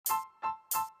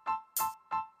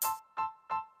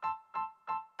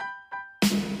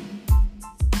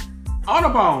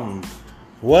Audubon.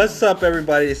 What's up,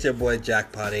 everybody? It's your boy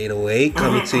Jackpot 808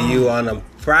 coming to you on a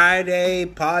Friday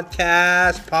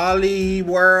podcast, Poly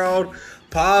World,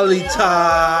 Poly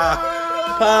Talk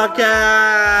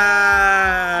podcast.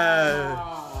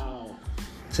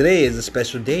 Today is a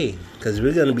special day because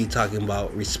we're going to be talking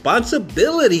about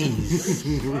responsibilities.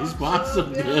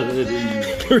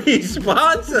 Responsibilities.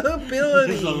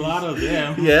 Responsibilities. There's a lot of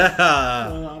them. Yeah.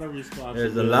 A lot of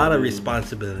responsibilities. There's a lot of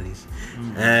responsibilities.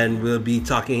 Mm-hmm. And we'll be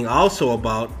talking also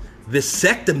about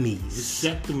vasectomies.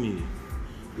 Vasectomy.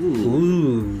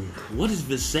 Ooh. What is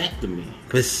vasectomy?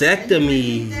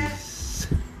 Vasectomies.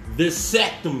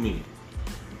 Vasectomy.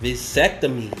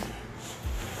 Vasectomy.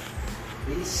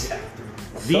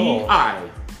 V-I.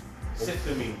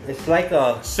 Sectomy. It's like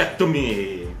a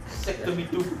Sectomy. Sectomy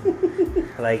too.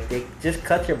 like they just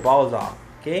cut your balls off.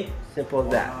 Okay, simple as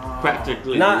that.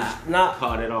 Practically. Not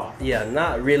cut it off. Yeah,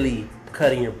 not really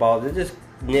cutting your balls. They're just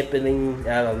nipping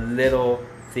at a little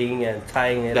thing and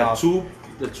tying it off.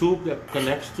 The tube that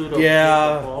connects to the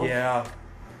Yeah.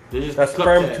 They just A cut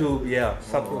sperm that. tube. Yeah,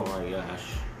 something. Oh my gosh.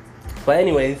 But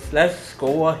anyways, let's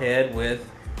go ahead with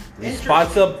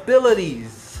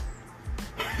responsibilities.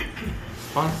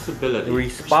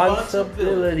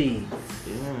 Responsibility.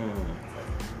 Yeah.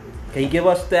 Can you give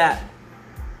us that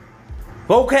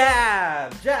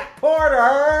vocab, Jack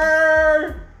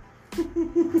Porter?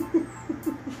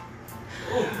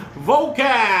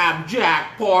 Vocab,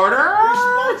 Jack Porter.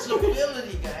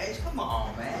 Responsibility, guys. Come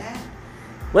on, man.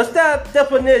 What's that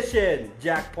definition,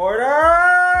 Jack Porter?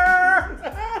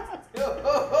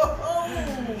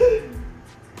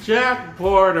 Jack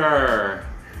Porter.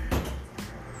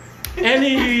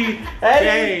 Any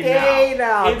day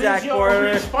now, it Jack is your Porter.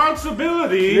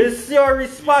 responsibility. It's your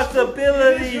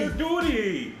responsibility. It is your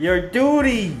duty. Your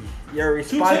duty. Your To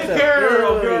responsibility. take care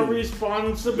of your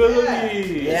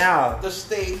responsibilities. Yeah. The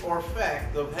state or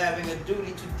fact of having a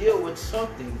duty to deal with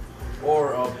something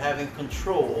or of having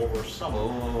control over something.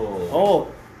 Oh.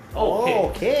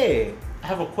 Okay. I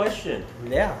have a question.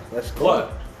 Yeah, let's go.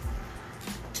 What?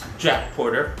 Jack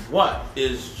Porter, what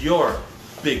is your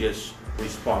biggest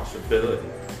responsibility?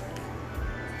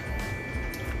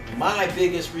 My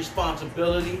biggest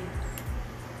responsibility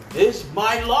is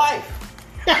my life.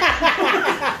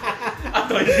 I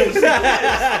thought you were going to say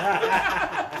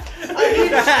I need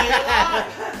to stay alive.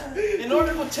 In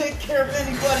order to take care of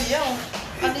anybody else,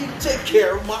 I need to take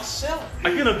care of myself. I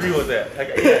can agree with that.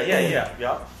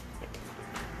 Yeah.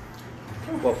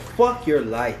 Well, fuck your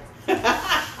life.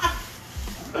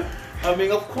 I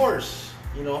mean, of course,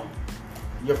 your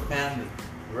family,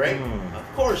 right? Of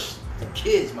course, my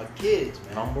kids, man.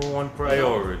 Number one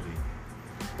priority.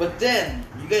 But then,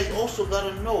 you guys also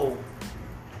gotta know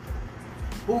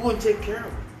who's gonna take care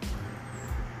of it,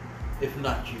 if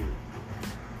not you.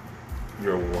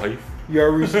 Your wife?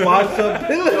 Your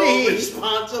responsibility. Your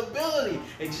responsibility,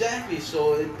 exactly.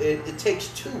 So it takes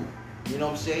two. You know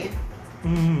what I'm saying?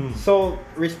 So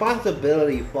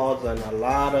responsibility falls on a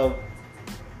lot of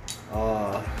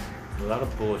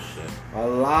Bullshit. a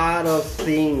lot of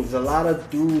things, a lot of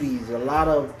duties, a lot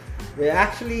of.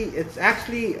 It's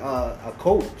actually a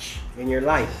coach in your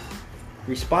life.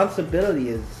 Responsibility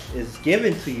is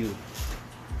given to you,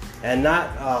 and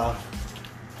not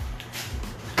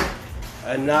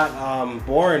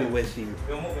born with you.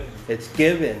 It's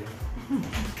given.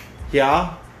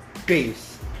 Yeah,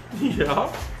 peace.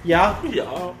 Yeah. Yeah.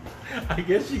 Yeah. I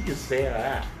guess you can say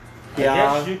that. Yeah. I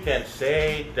guess you can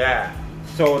say that.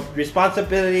 So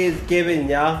responsibility is given.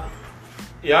 Yeah.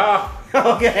 Yeah.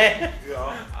 Okay.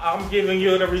 Yeah. I'm giving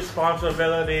you the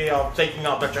responsibility of taking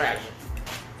out the trash.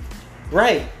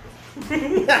 Right.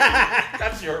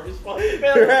 That's your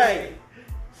responsibility. Right.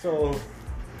 So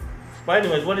But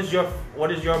anyways, what is your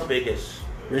biggest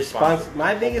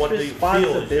my biggest what responsibility. Do you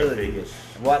feel is your biggest?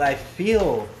 What I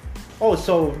feel. Oh,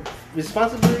 so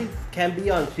responsibility can be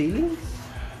on feelings?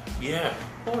 Yeah,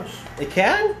 of course. It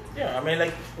can? Yeah, I mean,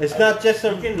 like It's not just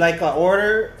you can- like an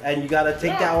order and you gotta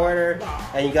take that order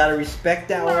and you gotta respect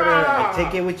that order and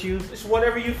take it with you. It's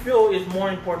whatever you feel is more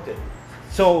important.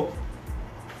 So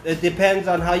it depends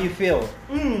on how you feel.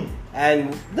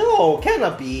 And no,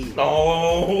 cannot be.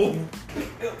 No.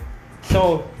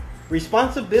 So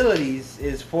responsibilities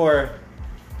is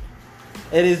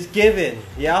it is given,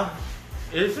 yeah?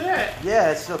 Is it?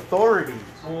 Yeah, it's authority.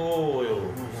 Oh,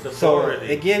 it's So authority.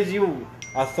 it gives you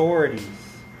authorities.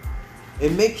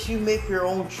 It makes you make your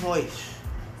own choice.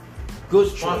 Good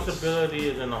choice. Responsibility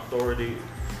is an authority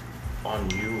on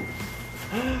you.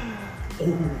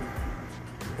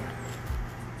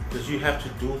 Because you have to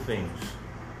do things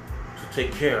to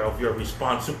take care of your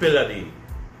responsibility.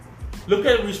 Look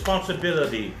at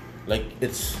responsibility like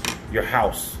it's your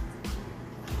house.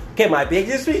 Okay, my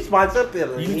biggest You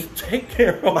responsibility. need to take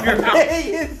care of My your house.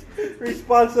 biggest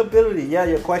responsibility. Yeah,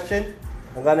 your question.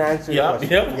 I'm gonna answer your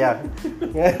question.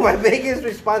 Yeah. My biggest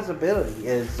responsibility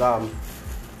is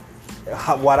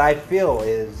what I feel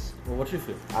is. Well, what you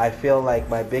feel? I feel like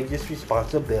my biggest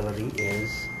responsibility is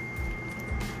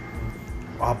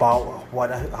about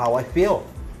how I feel.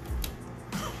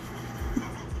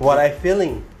 What I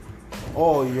feeling.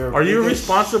 Oh, you're. Are you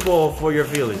responsible for your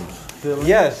feelings?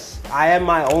 Yes, I am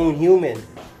my own human.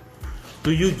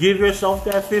 Do you give yourself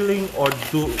that feeling, or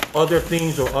do other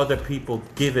things or other people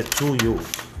give it to you?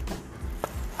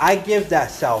 I give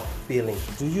that self feeling.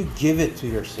 Do you give it to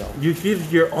yourself? You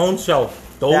give your own self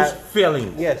those That-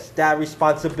 feelings. Yes, that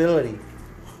responsibility.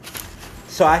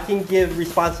 So I can give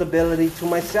responsibility to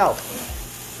myself.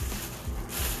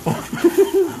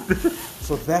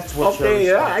 So that's what Okay,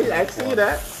 you're yeah, I see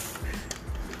that.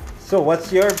 So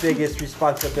what's your biggest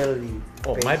responsibility?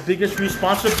 Oh, Faith? my biggest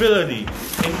responsibility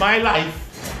in my life,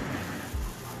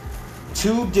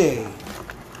 today.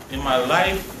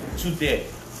 Today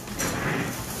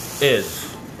is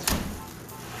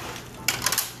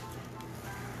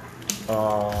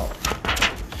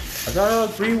I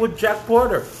gotta agree with Jack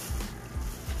Porter.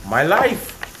 My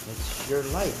life. It's your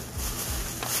life.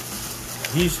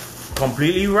 He's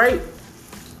completely right.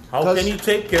 How 'Cause- can you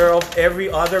take care of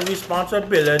every other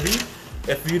responsibility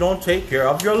if you don't take care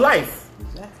of your life?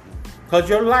 Exactly. Because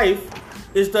your life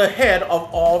is the head of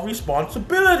all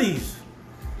responsibilities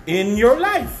in your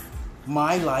life.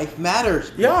 My life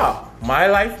matters. Yeah, my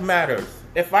life matters.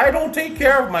 If I don't take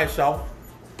care of myself,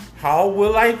 how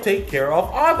will I take care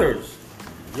of others?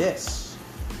 Yes.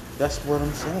 That's what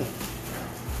I'm saying.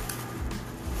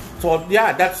 So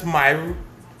yeah, that's my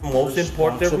most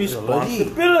important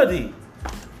responsibility.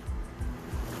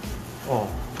 Oh,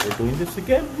 we're doing this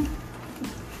again?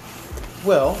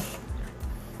 Well,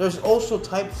 there's also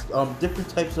different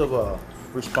types of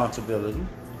responsibility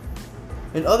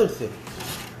and other things.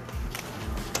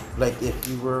 Like if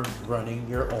you were running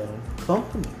your own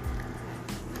company.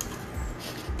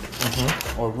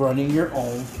 Or running your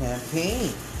own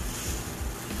campaign.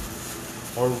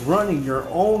 Or running your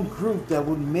own group that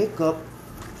would make up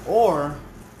or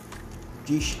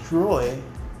destroy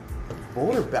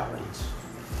voter ballots.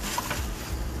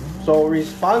 So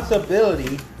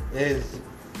responsibility is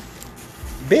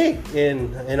big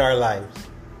in our lives.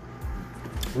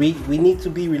 We need to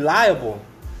be reliable,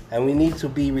 and we need to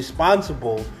be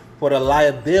responsible for the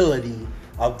liability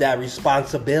of that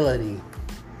responsibility.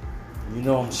 You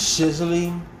know I'm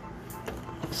sizzling.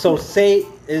 So say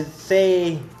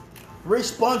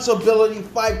Responsibility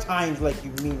 5 times like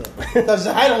you mean it. Because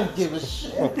I don't give a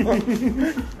shit.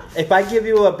 if I give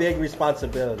you a big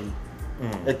responsibility,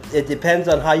 it depends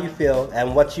on how you feel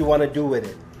and what you want to do with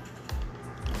it.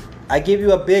 I give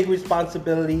you a big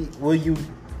responsibility. Will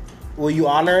you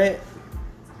honor it?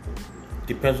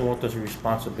 Depends on what the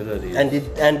responsibility is.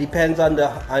 And depends on the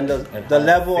And the how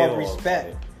level I of feel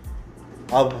respect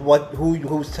about of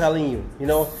who's telling you. You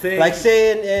know, Say- like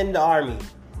say in the army,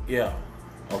 Yeah.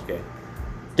 Okay.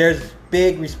 there's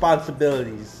big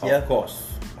responsibilities. Yeah, Of course.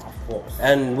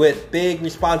 and with big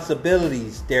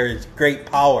responsibilities, there is great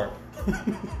power.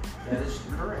 That is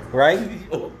correct. Right?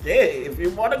 Okay, if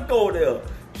you want to go there,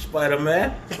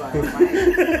 Spider-Man.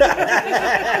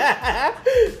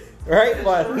 Right?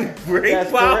 But Great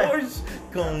that's correct. powers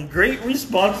come great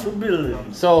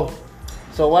responsibilities. So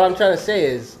what I'm trying to say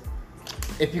is,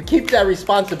 if you keep that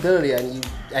responsibility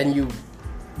and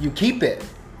you keep it,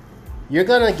 you're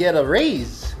gonna get a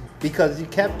raise because you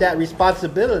kept that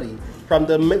responsibility from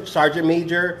the sergeant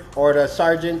major or the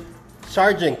sergeant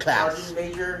class.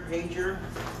 Sergeant Major,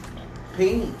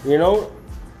 Payne. You know,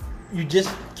 you just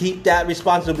keep that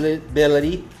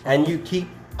responsibility and you keep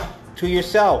to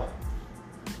yourself.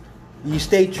 You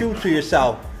stay true to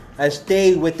yourself and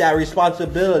stay with that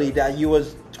responsibility that you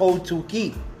was told to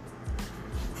keep.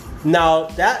 Now,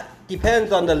 that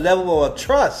depends on the level of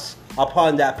trust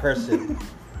upon that person.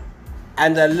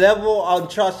 And the level of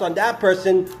trust on that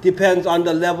person depends on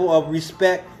the level of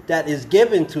respect that is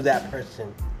given to that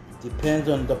person. Depends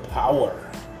on the power.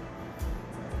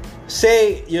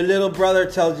 Say your little brother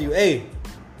tells you, hey,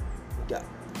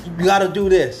 you gotta do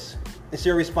this. It's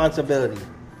your responsibility.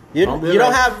 You I'll be don't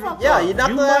like, have, "Fuck yeah, off. you're not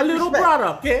You gonna my have little respect. brother,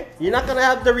 okay? You're not gonna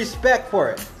have the respect for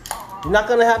it. You're not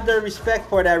gonna have the respect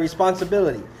for that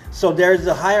responsibility. So there's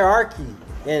a hierarchy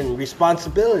in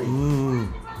responsibility,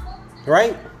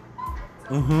 right?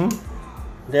 Mm-hmm.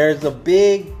 There's a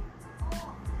big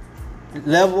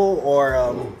level,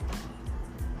 or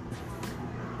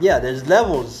there's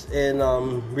levels in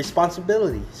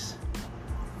responsibilities.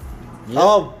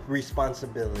 of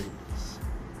responsibilities.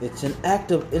 It's an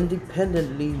act of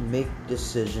independently make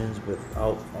decisions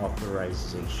without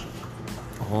authorization.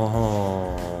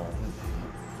 Oh.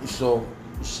 So,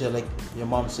 like your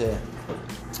mom said,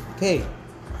 okay,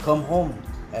 come home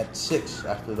at 6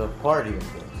 after the party and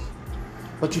things.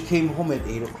 But you came home at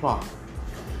 8 o'clock.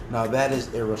 Now that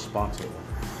is irresponsible.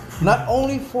 Not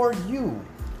only for you,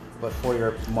 but for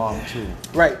your mom too.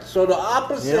 Right. So the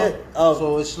opposite of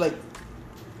So it's like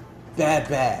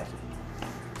bad.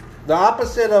 the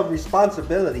opposite of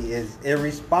responsibility is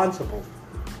irresponsible.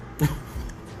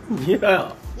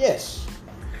 Yeah. Yes.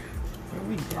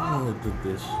 We definitely did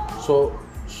this. So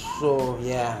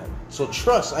yeah. So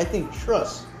trust. I think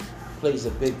trust plays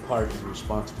a big part in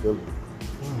responsibility.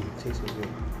 Tastes so good.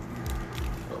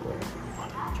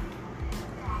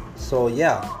 So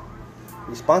yeah,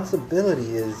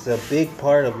 responsibility is a big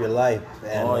part of your life.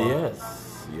 And Oh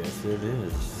yes. Yes it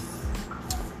is.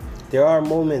 there are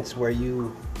moments where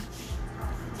you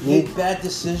need Make bad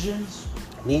decisions.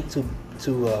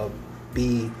 to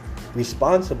be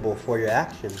responsible for your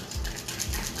actions.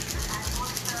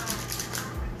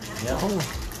 Yeah.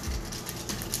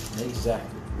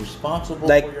 Exactly. Responsible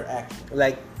Like- for your actions.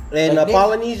 Like in Like the me.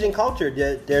 Polynesian culture,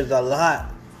 there's a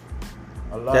lot.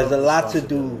 There's a of lot to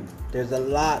do. responsibility. There's a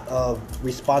lot of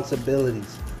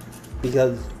responsibilities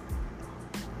because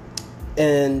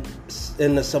in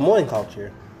the Samoan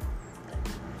culture,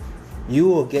 you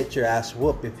will get your ass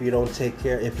whooped if you don't take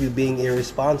care. If you're being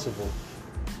irresponsible.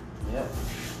 Yeah.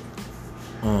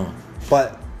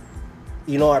 But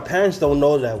you know, our parents don't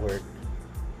know that word.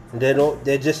 They don't.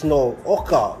 They just know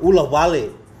oka ula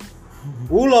vale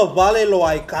lo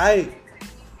ai kai.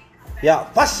 Yeah,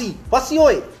 pasi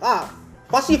oi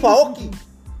pasi faoki.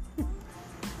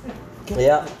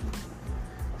 Yeah.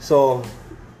 So,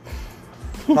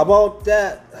 how about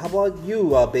that? How about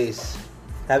you, Base?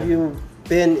 Have you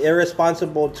been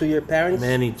irresponsible to your parents?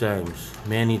 Many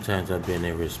times I've been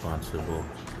irresponsible.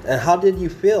 And how did you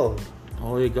feel?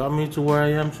 Oh, it got me to where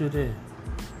I am today,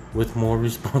 with more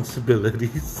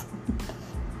responsibilities.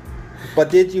 But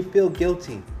did you feel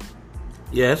guilty?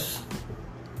 Yes,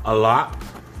 a lot.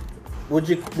 Would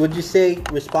you say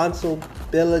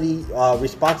responsibilities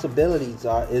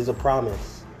is a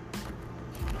promise?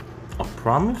 A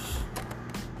promise?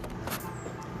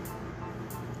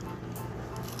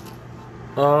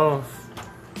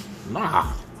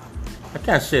 Nah. I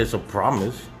can't say it's a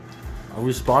promise. A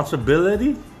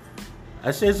responsibility?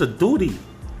 I say it's a duty.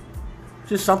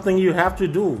 Just something you have to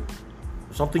do.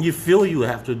 Something you feel you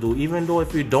have to do. Even though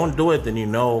if you don't do it, then you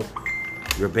know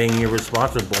you're being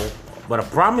irresponsible. But a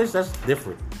promise, that's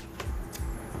different.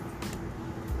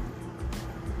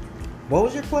 What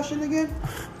was your question again?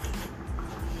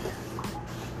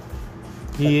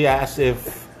 He asked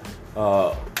if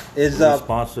Is a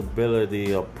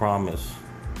responsibility a promise.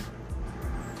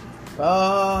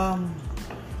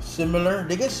 Similar.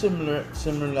 They get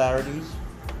similarities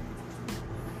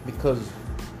because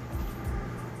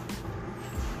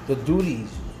the duties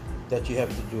that you have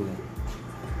to do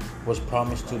was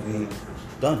promised to be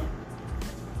done.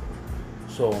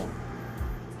 So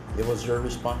it was your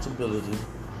responsibility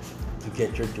to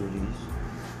get your duties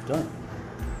done.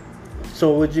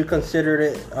 so would you consider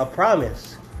it a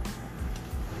promise?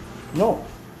 No.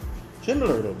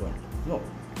 Similar though, but no.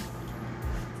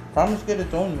 Promise get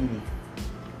its own meaning.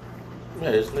 Yeah,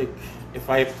 it's like if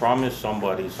I promise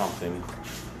somebody something,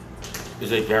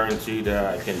 is it guaranteed that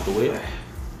I can do it?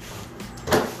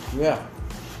 Yeah.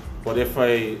 But if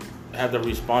I have the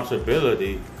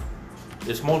responsibility,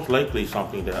 it's most likely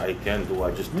something that I can do.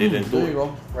 I just didn't do There it. you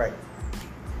go. Right.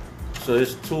 So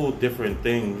it's two different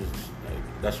things.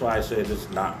 Like, that's why I said it's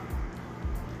not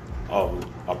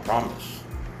a promise.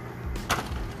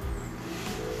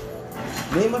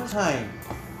 Name a time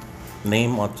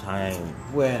Name a time.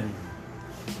 when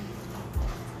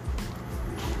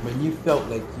you felt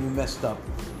like you messed up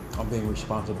on being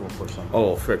responsible for something.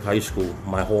 Oh, frick, high school.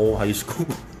 My whole high school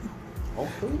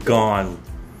Okay. gone.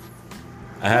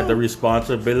 I had the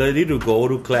responsibility to go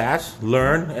to class,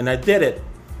 learn, and I did it.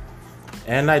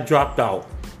 And I dropped out.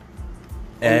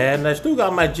 And I still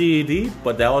got my GED,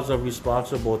 but that was a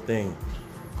responsible thing.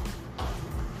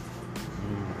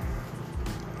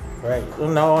 Right. So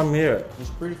now I'm here. It's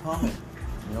pretty common,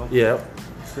 you know. Yeah.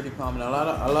 It's pretty common. A lot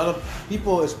of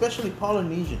people, especially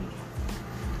Polynesians,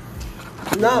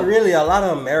 Not really. A lot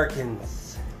of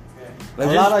Americans. like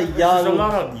A lot of There's young. a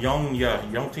lot of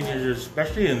young teenagers,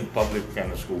 especially in public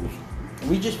kind of schools.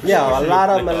 we just Yeah, a lot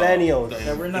of Like, millennials.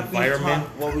 that we're not being environment.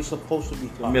 taught what we're supposed to be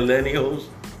taught. Millennials.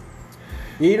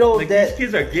 You know Like that these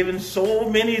kids are given so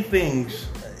many things.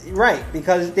 Right,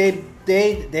 because they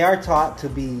are taught to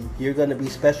be, you're gonna be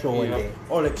special one day.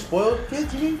 Or like spoiled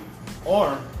kids, you mean?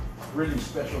 Or really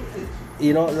special kids.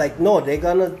 You know, like no, they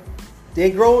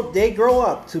grow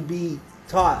up to be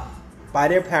taught by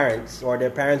their parents, or their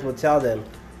parents will tell them,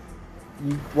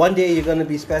 one day you're gonna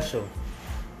be special.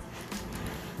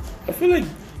 I feel like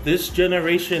this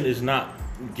generation is not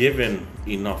given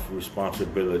enough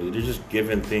responsibility. They're just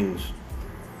given things,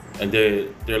 and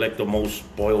they're like the most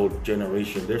spoiled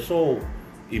generation. They're so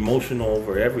emotional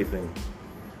over everything.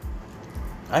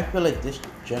 I feel like this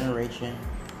generation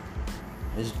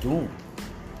is doomed.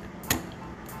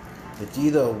 It's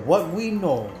either what we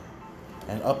know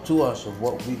and up to us of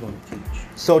what we're going to teach.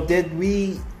 So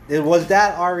was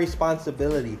that our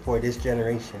responsibility for this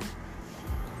generation?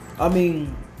 I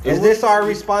mean, Is this our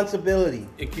responsibility?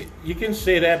 You can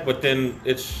say that, but then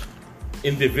it's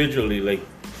individually. Like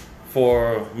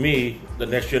for me, the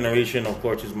next generation, of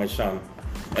course, is my son,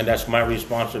 and that's my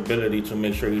responsibility to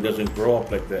make sure he doesn't grow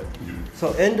up like that.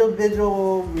 So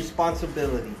individual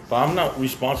responsibility. But I'm not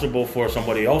responsible for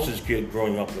somebody else's kid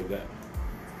growing up like that.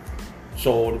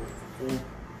 So,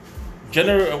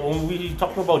 when we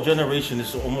talk about generation,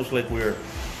 it's almost like we're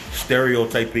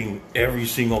stereotyping every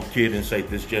single kid inside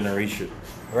this generation.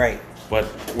 Right. But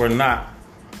we're not.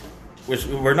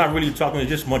 We're not really talking.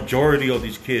 Just majority of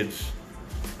these kids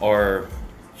are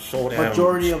so damn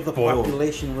majority of the spoiled.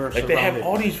 population were Like they have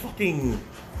all these fucking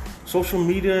social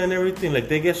media and everything. Like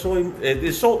they get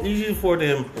it's so easy for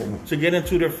them to get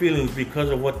into their feelings because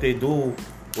of what they do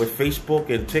with Facebook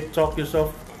and TikTok and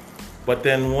stuff. But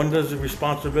then when does the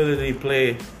responsibility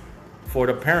play for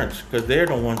the parents? Because they're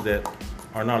the ones that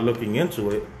are not looking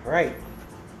into it. Right.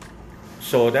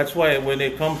 So that's why when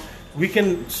they come, we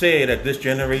can say that this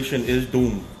generation is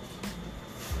doomed.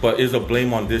 But is the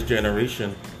blame on this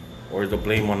generation, or is the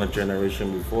blame on the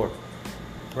generation before?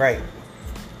 Right.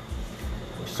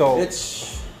 So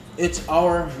it's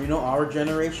our our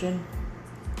generation.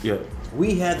 Yeah.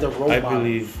 We had the role models.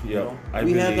 Believe, yeah.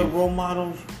 We had the role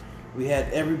models. We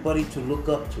had everybody to look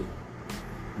up to.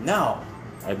 Now,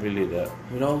 I believe that.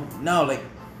 Now like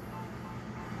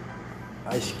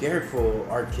I scared for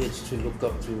our kids to look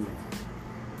up to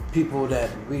people that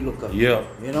we look up to. Yeah.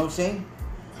 You know what I'm saying?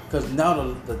 Because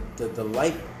now the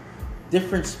life,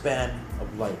 different span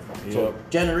of life. So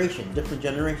different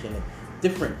generation,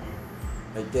 different.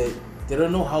 Like they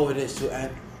don't know how it is to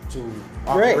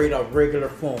operate a regular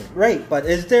phone. Right, but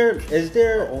is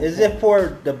it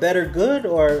for the better good,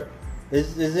 or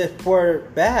is it for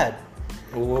bad?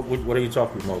 What are you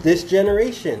talking about? This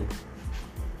generation.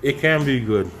 It can be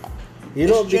good. I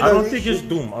don't think it's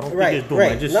doom. I don't think it's doom.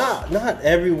 Right. I just Not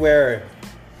everywhere,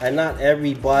 and not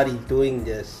everybody doing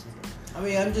this. I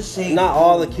mean, I'm just saying. Not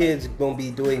all the kids gonna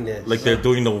be doing this. like they're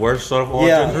doing the worst of all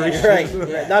yeah, generations. right.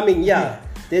 Yeah. I mean,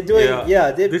 they're doing.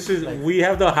 This is we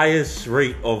have the highest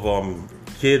rate of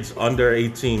kids under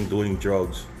 18 doing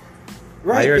drugs.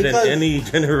 right, Higher than because- any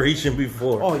generation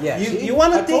before. Oh yeah. You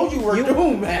want to think I told you we're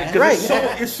doomed, man. Right.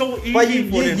 It's so easy But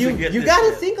for them to get you this gotta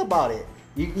shit. think about it.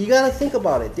 You gotta think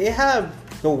about it. They have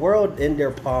the world in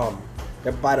their palm.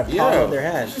 They're by the palm of their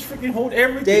hand. Just freaking hold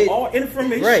everything, all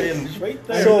information Right. is right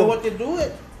there. You So- know what they do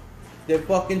it? They're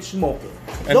fucking smoking.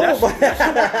 And No,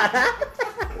 that's-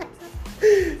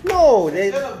 no,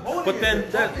 But then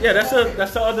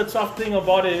that's the other tough thing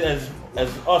about it as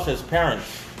us as parents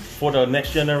for the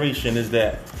next generation is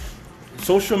that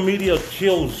social media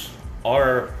kills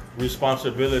our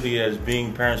responsibility as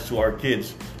being parents to our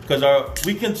kids, because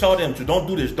we can tell them to don't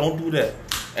do this, don't do that,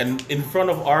 and in front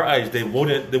of our eyes they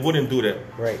wouldn't do that.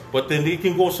 Right. But then they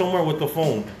can go somewhere with the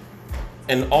phone,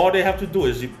 and all they have to do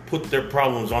is put their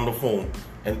problems on the phone,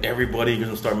 and everybody is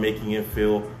gonna start making it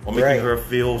feel or making Right. her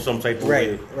feel some type of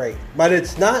way. right. But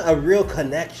it's not a real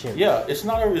connection. Yeah, it's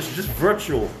just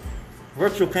virtual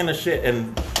kind of shit,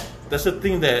 and that's the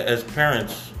thing that as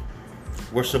parents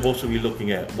we're supposed to be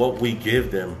looking at what we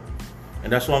give them,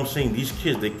 and that's what I'm saying. These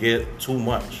kids, they get too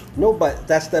much. No, but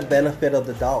that's the benefit of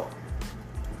the doubt.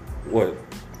 What?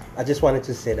 I just wanted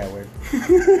to say that word. No,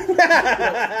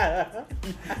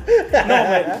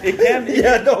 but it can.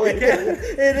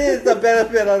 It is the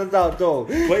benefit of the doubt, though.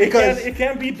 But it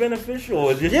can be beneficial.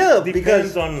 It just depends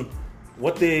because on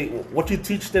what you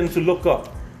teach them to look up.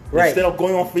 Right. Instead of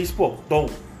going on Facebook,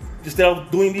 don't. Instead of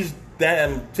doing these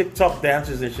damn TikTok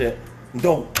dances and shit,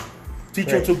 don't. Teach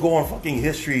them to go on fucking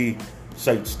history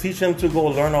sites. Teach them to go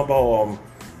learn about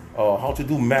how to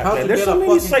do math. How to There's get so a many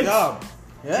fucking sites. job.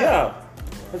 Yeah.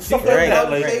 stuff Right, like that,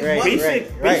 right, like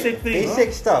right, basic things.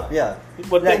 Basic stuff, yeah.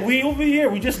 But Like- then we over here,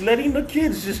 we just letting the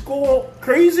kids just go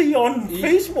crazy on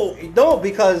Facebook. No,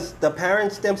 because the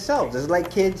parents themselves, it's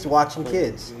like kids watching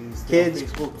kids. Kids,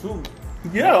 Facebook too.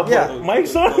 Yeah, but Yeah. my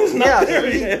son is not yeah, there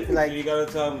he- yet. like You gotta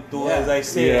tell them do Yeah. as I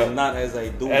say Yeah. and not as I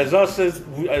do. As us as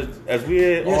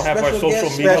we all have our special social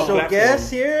guest, media special platforms.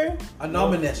 guest here,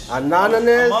 Anonymous.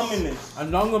 anonymous.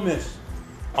 Anonymous.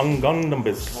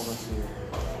 Anonymous.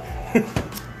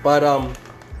 But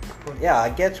yeah, I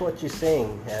get what you're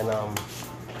saying, and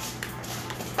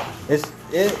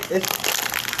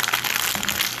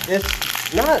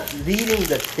it's not leading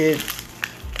the kids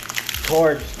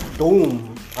towards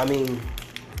doom. I mean,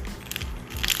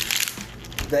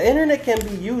 the internet can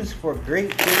be used for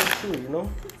great things too, you know.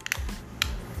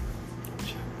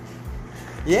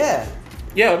 Yeah.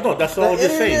 Yeah, no, that's all I was The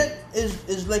just saying. internet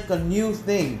is like a new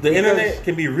thing. The Because- internet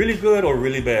can be really good or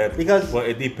really bad. Because- but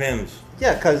it depends.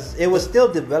 Yeah, because it was still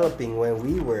developing when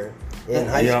we were in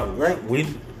high Yeah, school, right? we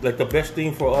like the best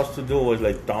thing for us to do was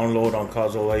like download on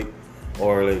Cazolite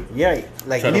or like Yeah,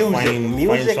 like try music. to find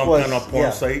Music some was kind of porn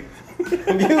yeah. site.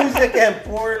 Music and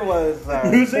porn was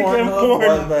Music and porn.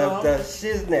 was the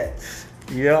shiznets.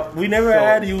 Yeah, we never So-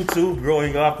 had YouTube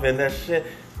growing up, and that shit.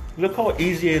 Look how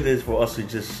easy it is for us to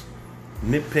just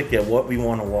nitpick at what we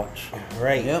want to watch.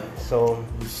 Right. Yep. So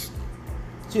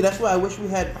See, that's why I wish we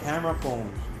had camera phones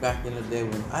back in the day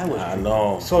when I was. I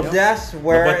know. so Yep. that's No,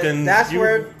 where but then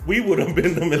we would have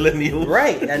been the millennials,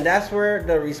 right, and that's where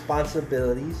the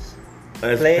responsibilities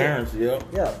As Play- parents, yeah.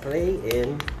 play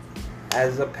in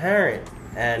as a parent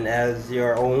and as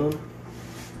your own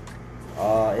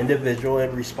individual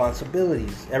and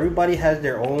responsibilities. Everybody has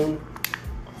their own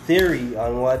theory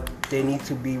on what they need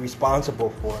to be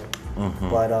responsible for.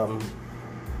 But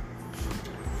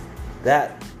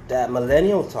that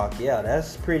millennial talk, yeah,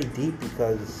 that's pretty deep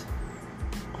because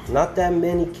not that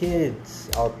many kids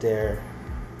out there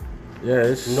Yeah,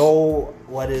 it's know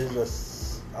what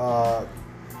is a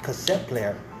cassette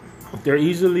player. they're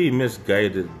easily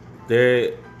misguided.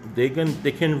 They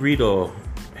can read a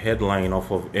headline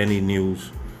off of any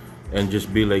news and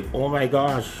just be like, "Oh my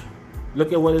gosh,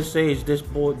 look at what it says. This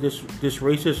boy, this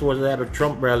racist was at a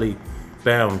Trump rally.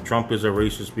 Bam, Trump is a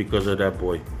racist because of that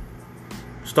boy."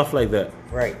 Stuff like that.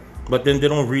 Right, But then they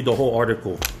don't read the whole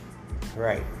article.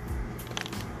 right.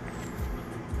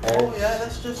 Oh yeah,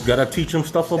 that's just. Gotta teach them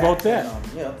stuff about that.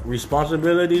 Yeah.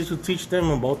 Responsibilities to teach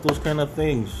them about those kind of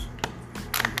things.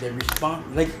 They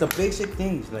respond like the basic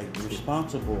things, like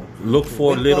responsible. Look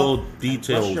for Wake little up and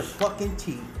details. Brush your fucking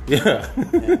teeth Yeah.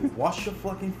 and wash your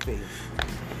fucking face.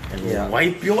 And Yeah.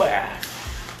 wipe your ass.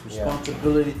 Yeah.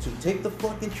 Responsibility to take the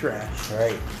fucking trash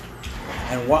Right.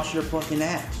 and wash your fucking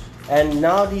ass. And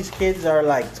now these kids are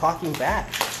like talking back.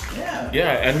 Yeah.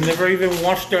 Yeah, and never even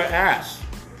wash their ass.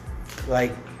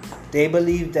 Like they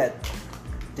believe that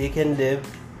they can live,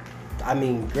 I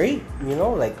mean, great, you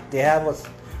know, like they have a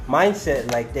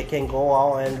mindset like they can go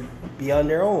out and be on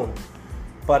their own.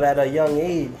 But at a young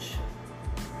age,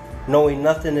 knowing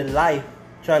nothing in life,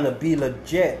 trying to be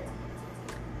legit.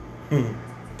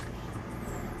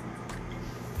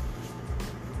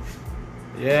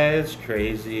 Yeah, it's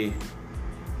crazy.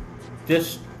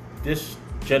 This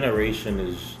generation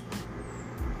is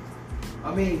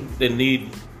I mean, they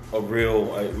need a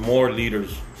real more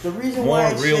leaders. the reason More why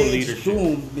I real say leadership. it's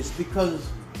doomed is because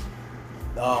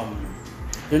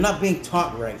they're not being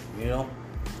taught right, you know?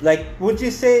 Like, would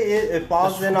you say it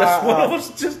falls in That's what I our? was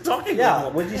just talking Yeah,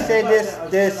 about. would you say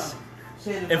this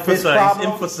Emphasize,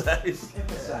 problem- emphasize.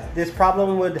 this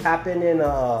problem would happen in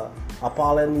a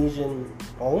Polynesian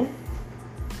home?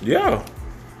 Yeah,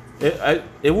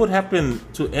 it would happen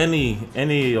to any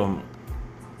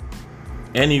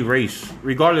race,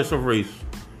 regardless of race,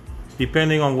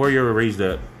 depending on where you're raised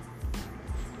at.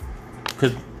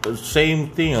 Cause the same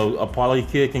thing, a poly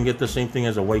kid can get the same thing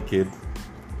as a white kid,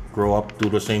 grow up, do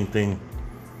the same thing.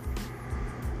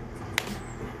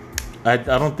 I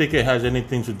don't think it has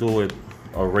anything to do with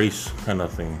a race kind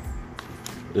of thing.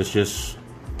 It's just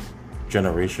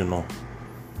generational.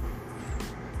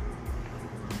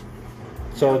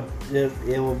 So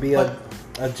it will be a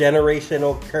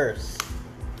generational curse.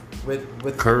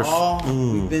 With Curse. all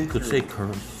we've been Could through, say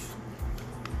curse.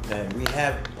 and we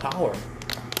have power.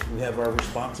 We have our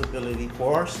responsibility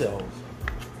for ourselves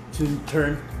to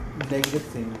turn negative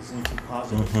things into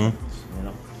positive things, you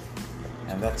know.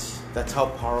 And that's how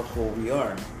powerful we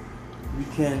are. We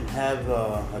can have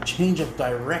a change of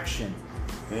direction,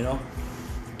 you know,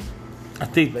 I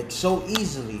think like so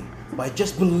easily by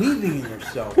just believing in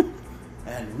yourself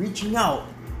and reaching out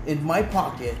in my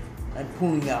pocket and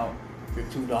pulling out your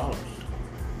 $2.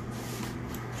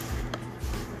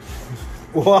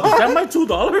 What? Is that my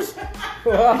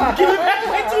 $2? Give me back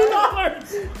my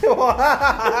 $2.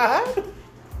 What?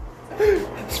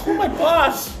 It's for my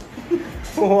boss.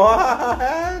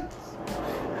 What?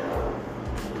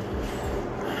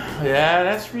 Yeah,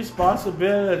 that's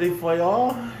responsibility for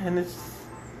y'all, and it's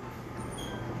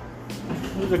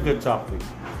a good topic.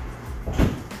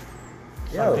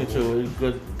 Yo. Something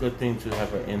to good thing to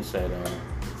have an insight on,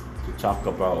 to talk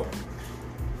about,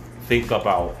 think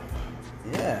about,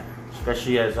 Yeah.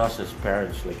 especially as us as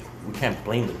parents. Like, we can't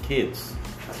blame the kids.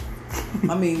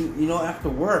 I mean, you know, after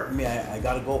work, I mean, I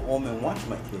gotta go home and watch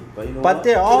my kid. But you know But what?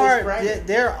 there Today's Friday.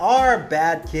 there are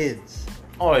bad kids.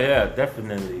 Oh yeah,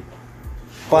 definitely.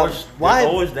 But There's why?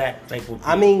 always that type of kid.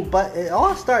 I mean, but it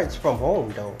all starts from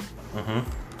home, though. Mm-hmm.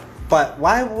 But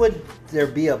why would there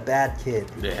be a bad kid?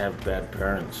 They have bad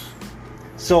parents.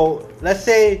 So let's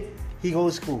say he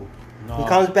goes to school. No. He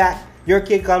comes back. Your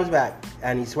kid comes back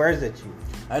and he swears at you.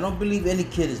 I don't believe any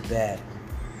kid is bad.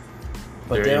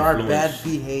 But They're there are influenced.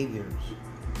 bad behaviors.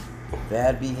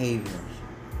 Bad behaviors.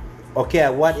 Okay,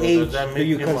 at what So does age that do make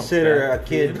you him a consider a bad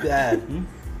kid kid? bad?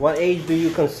 What age do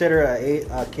you consider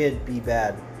a kid be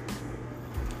bad?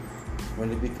 When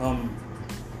they become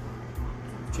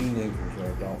teenagers or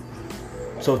adults.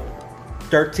 So,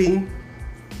 13?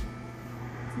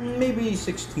 Maybe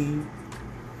 16.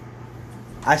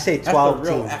 I say That's 12 the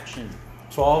real teen. action.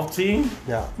 12 teen?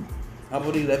 Yeah. How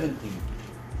about 11 teen?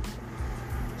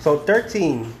 So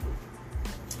 13.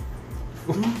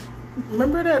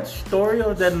 Remember that story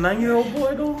of that 9-year-old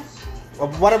boy though?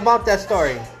 What about that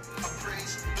story?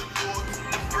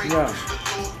 Yeah.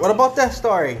 What about that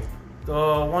story?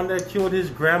 The one that killed his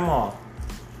grandma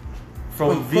from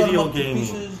Wait, cut 'em video up to gaming.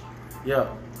 pieces? Yeah,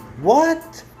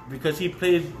 What? because he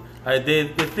played. They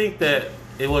think that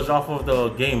it was off of the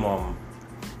game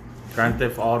Grand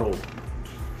Theft Auto.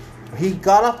 He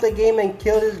got off the game and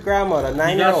killed his grandma, the He got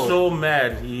 9-year-old. so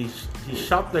mad he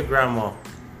shot the grandma,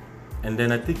 and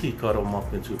then I think he cut him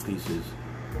up into pieces.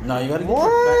 No, you gotta get What?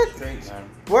 your facts straight, man.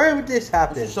 Where would this This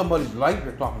happen? is somebody's life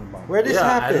you're talking about. Where this Yeah,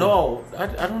 happen? I know. I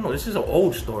don't know. This is an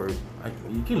old story.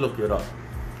 You can look it up.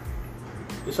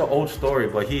 It's an old story,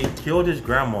 but he killed his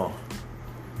grandma,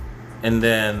 and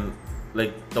then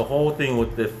like the whole thing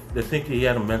with they think he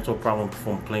had a mental problem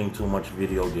from playing too much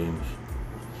video games.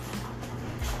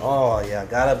 Oh yeah,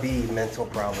 gotta be mental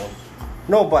problem.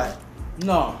 No, but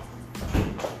No.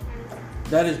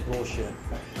 That is bullshit.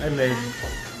 And then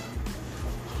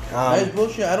That is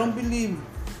bullshit. I don't believe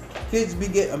kids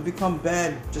become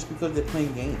bad just because they're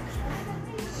playing games.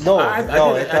 no, I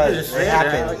no, didn't- it I does. didn't say It that.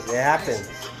 happens. It happens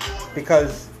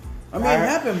because I mean, it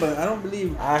happened, but I don't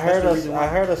believe. I that's heard the reason why. I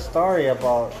heard a story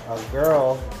about a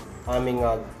girl. I mean,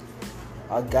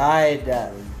 a guy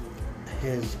that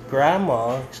his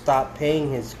grandma stopped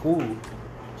paying his school,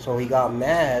 so he got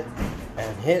mad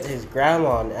and hit his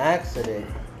grandma on accident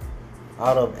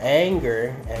out of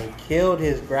anger and killed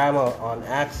his grandma on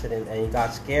accident, and he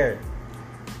got scared.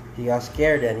 He got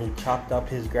scared and he chopped up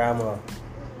his grandma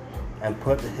and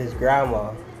put his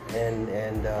grandma in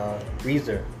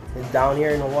freezer. It's down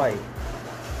here in Hawaii.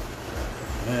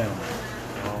 Man.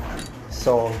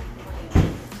 So,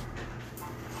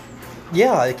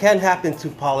 yeah, it can happen to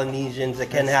Polynesians. It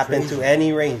can That's happen crazy. to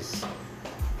any race.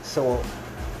 So,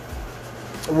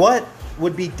 what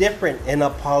would be different in a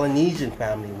Polynesian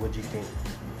family, would you think?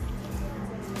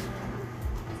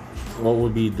 what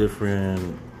would be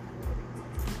different?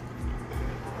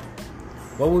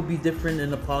 What would be different in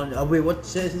the Polynesian? Oh, wait, what?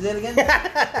 Say that again?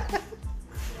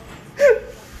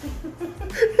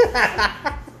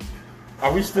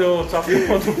 Are we still talking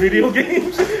about the video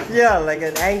games? Yeah, like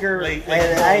an anger, Like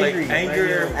angry,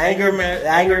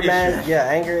 anger issues. Yeah,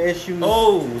 anger issues.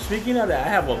 Oh, speaking of that, I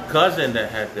have a cousin that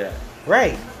had that.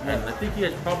 Right. And I think he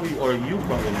has probably, or you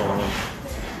probably know him.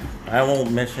 I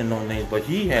won't mention no names, but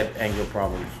he had anger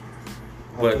problems.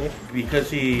 But Okay.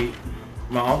 because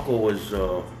my uncle was,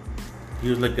 he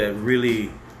was like a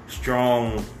really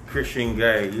strong Christian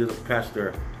guy. He was a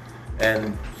pastor.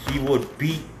 And he would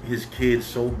beat his kids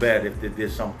so bad if they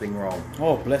did something wrong.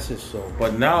 Oh, bless his soul.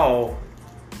 But now,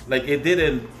 like, it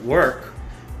didn't work.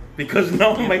 Because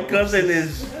now my cousin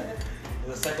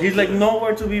he's like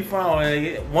nowhere to be found.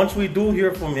 And once we do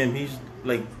hear from him, he's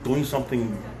like doing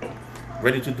something,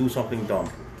 ready to do something dumb.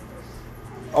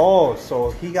 Oh,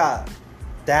 so he got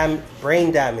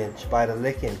brain damage by the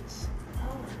lickings.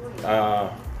 I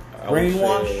would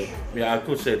Brainwash? say- yeah, I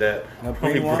could say that. A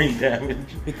Probably brainwash? brain damage.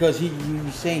 Because you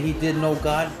saying he did know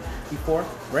God before,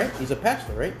 right? He's a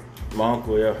pastor, right? My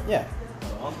uncle, yeah. Yeah.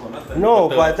 No,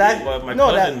 But but the- but my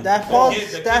cousin- that falls. The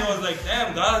kid That, was like,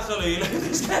 damn, God, so you like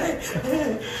this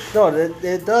guy. no,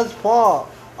 it does fall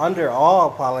under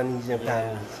all Polynesian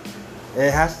families.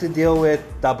 It has to deal with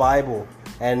the Bible.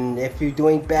 And if you're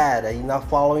doing bad and you're not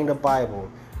following the Bible,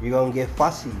 you're going to get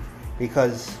fussy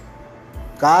because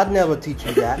God never teach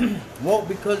you that. Well,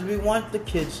 because we want the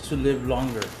kids to live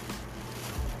longer.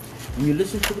 When you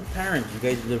listen to the parents, you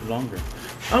guys live longer.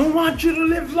 I want you to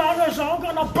live longer, so I'm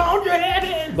gonna pound your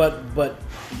head in. But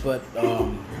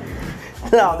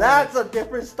Now that's a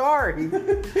different story.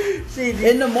 See,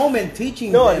 in the moment,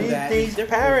 teaching no, them that these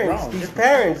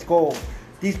parents go.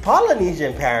 These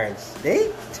Polynesian parents,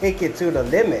 they take it to the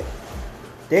limit.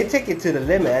 They take it to the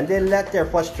limit, and they let their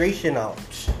frustration out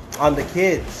on the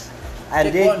kids,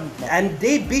 and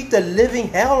they beat the living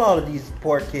hell out of these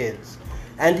poor kids,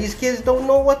 and these kids don't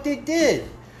know what they did.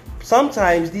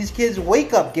 Sometimes these kids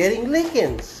wake up getting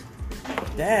lickings.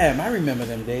 Damn, I remember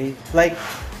them days. Like,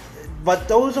 but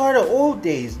those are the old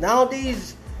days.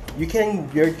 Nowadays, your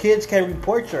kids can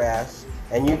report your ass,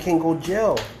 and you can go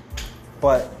jail.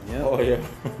 But Oh yeah.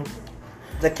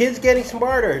 the kids getting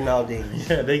smarter nowadays.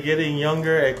 Yeah, they're getting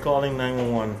younger at calling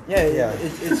 911.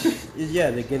 Yeah.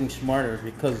 They're getting smarter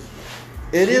because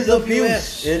It is CWS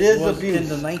abuse. It is was abuse. in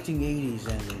the 1980s,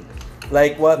 and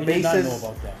Like what we did not know Base's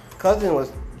about that.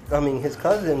 his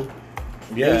cousin,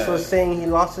 Yeah. Base was saying he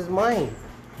lost his mind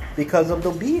because of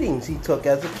the beatings he took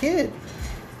as a kid.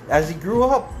 As he grew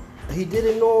up, he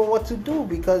didn't know what to do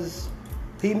because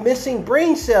he missing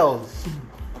brain cells.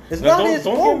 It's Now, not his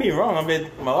don't fault. get me wrong. I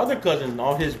mean, my other cousin,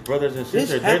 all his brothers and This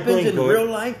sisters, they're happens doing in good. real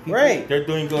life, people. Right. They're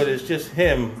doing good. It's just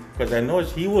him, because I know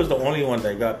he was the only one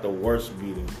that got the worst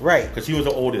beating. Right. Because he was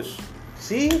the oldest.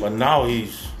 See? But now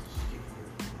he's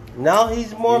More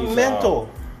he's, mental.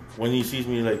 When he sees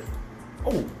me, like,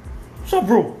 oh, what's up,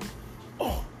 bro?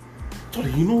 Oh,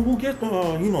 Tony, you know who get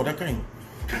that kind?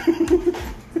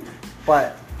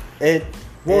 But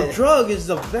Drug is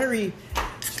a very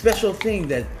special thing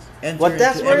that enters But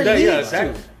that's into where it every- leads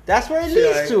to. That's where it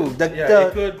leads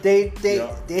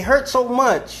to. They hurt so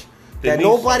much They that need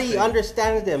nobody something.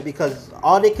 understands them because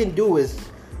all they can do is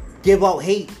give out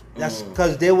hate. That's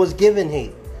because they was given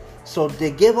hate. So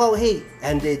they give out hate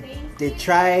and they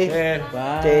try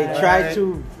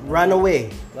to run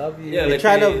away. Love you. Yeah, They like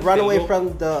try to run they away look-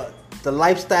 from the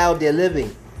lifestyle they're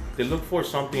living. They look for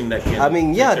something that can. I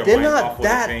mean, get their they're mind off not of the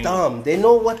that pain. dumb. They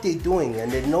know what they're doing and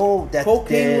they know that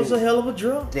Cocaine was a hell of a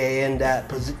drug. they're in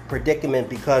that predicament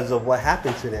because of what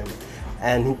happened to them.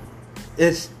 And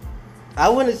I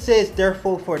wouldn't say it's their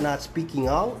fault for not speaking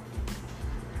out,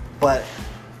 but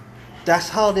that's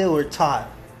how they were taught.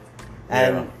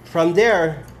 And Yeah. from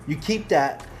there, you keep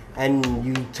that and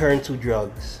you turn to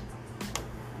drugs.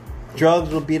 Drugs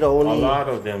will be the A only lot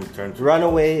of them turn to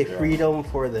runaway Yeah. freedom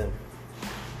for them.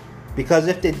 Because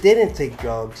if they didn't take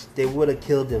drugs, they would have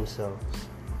killed themselves.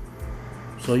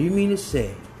 So you mean to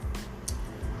say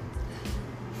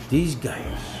these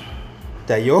guys,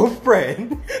 That your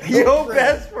friend, your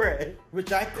best friend,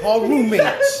 which I call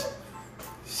roommates,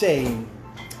 saying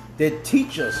they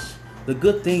teach us the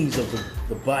good things of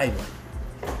the Bible,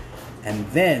 and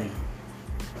then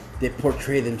they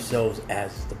portray themselves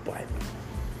as the Bible.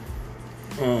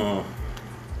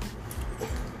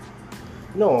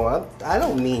 No, I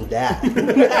don't mean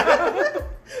that.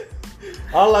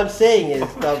 All I'm saying is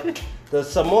the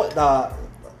Samoan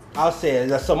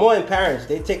parents,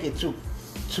 they take it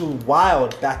too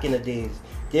wild back in the days.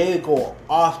 They would go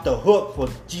off the hook for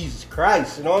Jesus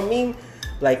Christ. You know what I mean?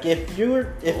 Like if your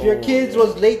kids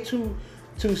was late to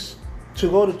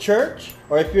go to church,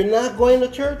 or if you're not going to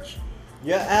church,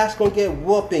 your ass gonna get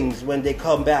whoopings when they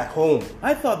come back home.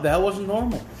 I thought that was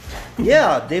normal.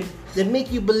 Yeah, they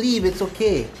make you believe it's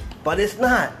okay, but it's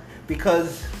not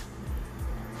because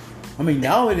I mean,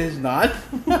 now it is not.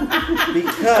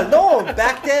 no,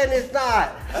 back then it's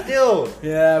not. Still,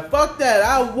 Yeah, fuck that.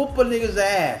 I'll whoop a nigga's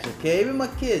ass, okay? Even my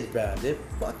kids, bro. They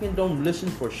fucking don't listen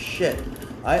for shit.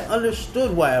 I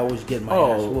understood why I always get my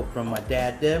ass whooped from my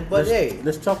dad then, but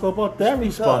let's talk about that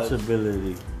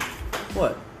responsibility.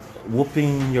 What?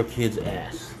 Whooping your kid's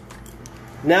ass.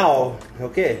 now,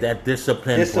 okay, That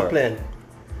discipline. discipline.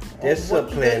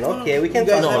 Discipline. What you Okay, we can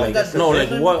guys talk haven't about got this. No, like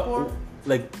discipline what? before?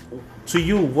 Like to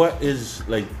you, what is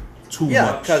like too Yeah,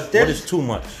 much? 'cause What there's- is too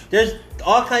much? There's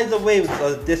all kinds of ways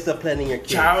of disciplining your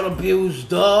kids. Child abuse,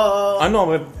 duh. I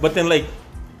know, but then like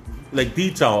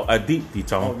details.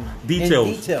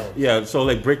 details. Yeah, so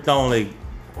like break down like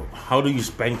how do you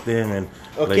spank them and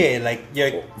Okay, like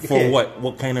you're for okay.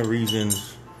 what kind of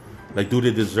reasons? Like, do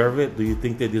they deserve it? Do you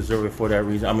think they deserve it for that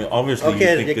reason? I mean, obviously, you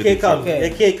Okay, think the they kid deserve comes. it. Okay.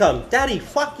 The kid comes. Daddy,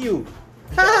 fuck you.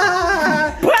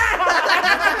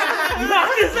 Knock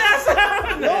his ass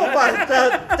out. No, but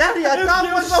Daddy, I thought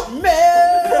it was for Man!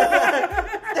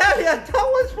 Daddy, I thought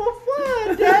it was for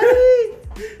fun.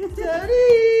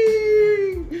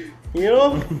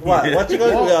 What? What you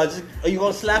gonna do? Are you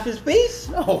gonna slap his face?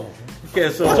 No. Okay,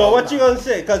 So what you gonna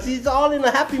say? Cause he's all in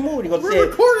a happy mood. You gonna We're say,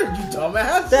 recorded, you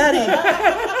dumbass.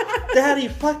 Daddy,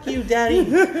 fuck you, Daddy.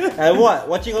 And what?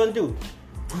 What you gonna do?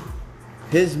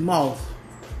 His mouth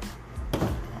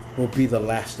will be the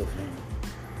last of him.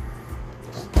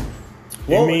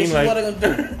 You Well, mean this is like- what I'm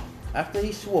gonna do. After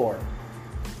he swore,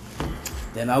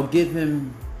 then I'll give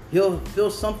him. He'll feel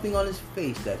something on his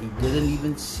face that he didn't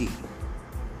even see.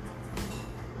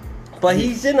 But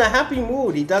he's in a happy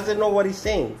mood. He doesn't know what he's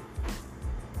saying.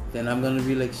 Then I'm gonna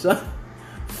be like, son,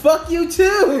 fuck you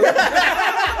too.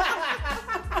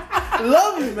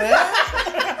 Love you, man.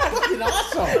 Fucking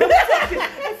awesome.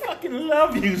 I fucking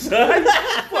love you, son.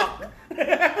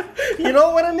 You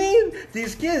know what I mean?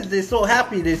 These kids, they're so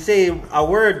happy. They say a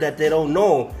word that they don't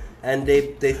know, and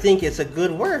they think it's a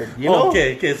good word. You know?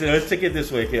 Okay, so let's take it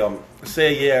this way. Okay,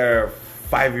 say your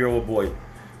 5-year-old boy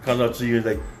comes up to you and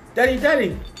is like,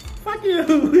 Daddy, fuck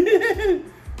you.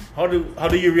 How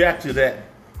do you react to that?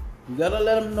 You gotta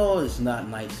let him know it's not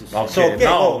nice to say. Okay, So, okay,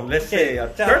 now oh, let's okay. say a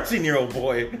 13-year-old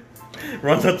boy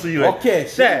runs up to you and Okay,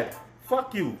 Dad,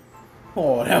 fuck you.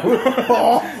 Oh, that was,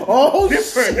 oh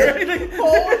Different, shit. right? Like-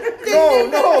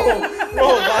 No,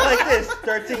 not like this.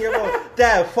 13-year-old,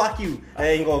 Dad, fuck you.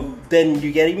 And you go, then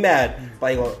you getting mad.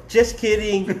 But you go, just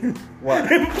kidding. What?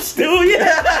 Still,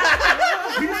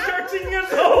 yeah. He's 13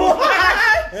 years old.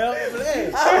 Hell,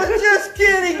 hey, I was just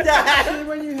kidding, Dad. see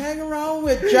when you hang around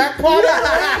with jackpot.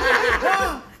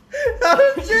 I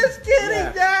was just kidding,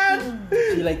 Yeah. Dad.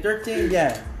 See, like 13,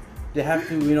 yeah, they have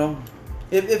to, you know,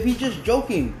 if he's just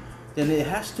joking, then it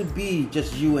has to be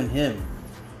just you and him.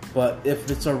 But if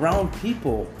it's around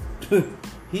people,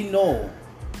 he know.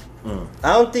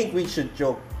 I don't think we should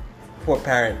joke for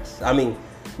parents. I mean,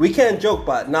 we can joke,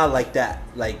 but not like that.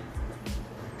 Like,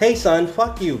 hey, son,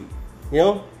 fuck you. You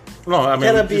know? No, I mean,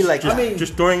 Cannot be like just, that.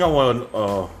 just throwing out one.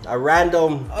 A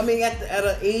random, I mean, at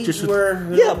an age Just- where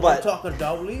Yeah, we're but- talking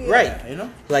adultly, yeah, right. you know.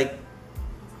 like,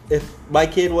 if my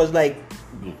kid was like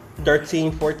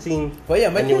 13, 14, But yeah,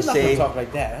 my and you kid's not say, gonna talk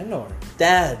like that. I know her.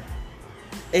 Dad,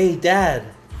 hey, Dad,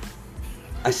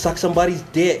 I suck somebody's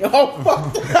dick. Oh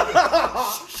fuck! Get your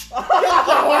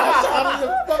ass out of the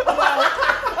fucking house!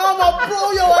 I'ma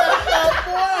blow your ass out,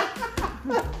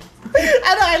 boy!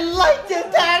 And I like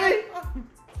it, Daddy.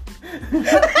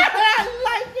 I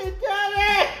like it,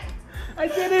 Daddy. I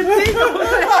didn't think of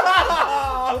that.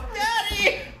 Oh, Daddy.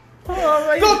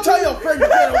 Go tell your friend to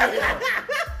get over here.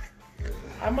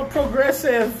 I'm a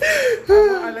progressive.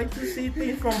 I like to see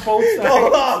things from both sides.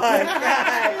 Oh, my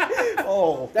God.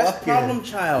 Oh, That's fuck problem you.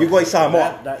 child. You going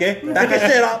somewhere, That- okay? Back I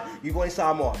said up, you going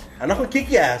somewhere. I'm not gonna kick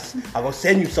your ass. I'm gonna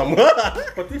send you somewhere.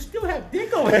 But they still have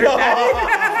dick over there, Daddy.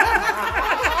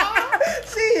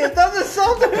 See, it doesn't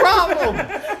solve the problem.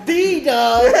 D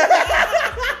does.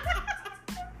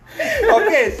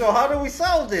 Okay, so how do we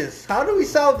solve this? How do we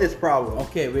solve this problem?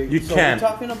 Okay, You can't. we're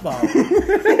talking about.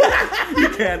 You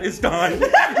can't. It's done.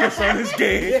 Your son is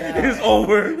gay. It's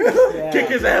over. Yeah. Kick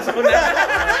his ass on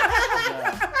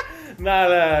that. Nah.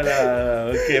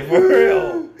 Okay, for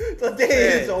real. The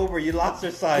day is over. You lost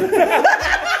your son.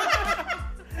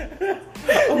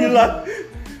 You lost.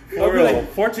 For real.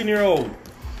 14-year-old.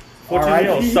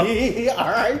 14-year-old.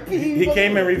 R.I.P. He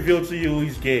came and revealed to you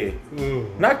he's gay.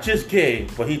 Not just gay,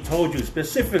 but he told you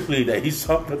specifically that he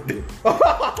sucked a dick.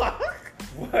 What?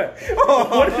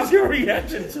 What is your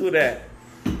reaction to that?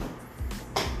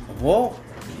 Well,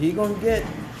 he gonna get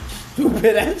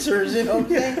stupid answers. You know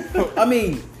what I'm saying? I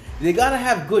mean, they gotta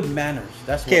have good manners.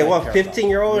 That's what Okay, I what, care about.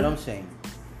 15-year-old? You know what I'm saying?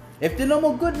 If they know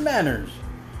more good manners,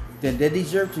 then they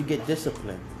deserve to get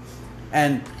disciplined.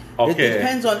 And it Okay.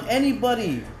 depends on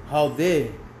anybody how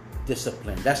they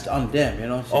discipline. That's on them. You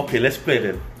know what I'm saying? Okay, let's play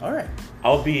then. All right.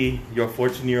 I'll be your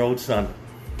 14-year-old son.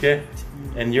 Okay?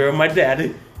 And you're my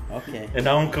daddy. Okay. And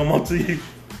I don't come up to you.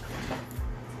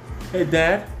 Hey,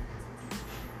 Dad.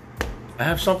 I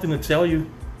have something to tell you.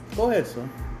 Go ahead, son.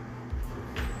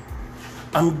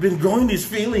 I've been growing these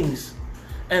feelings.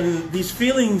 And these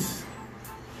feelings,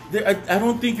 I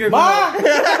don't think you're Ma! gonna...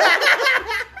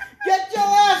 Get your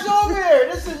ass over here.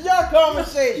 This is your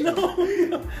conversation.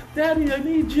 No, Daddy, I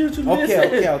need you to Okay,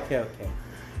 listen. okay.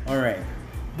 All right.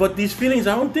 But these feelings,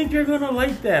 I don't think you're gonna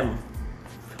like them.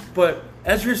 But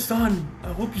as your son,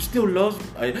 I hope you still love.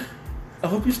 I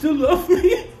hope you still love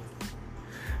me.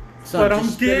 Son, But I'm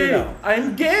just spit it gay. out.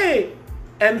 I'm gay.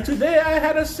 And today I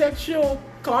had a sexual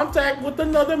contact with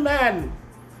another man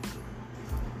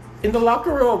in the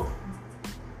locker room.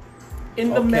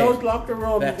 In the Okay. male's locker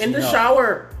room. That's in the enough.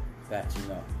 shower. That's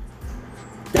enough.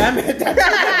 Damn it!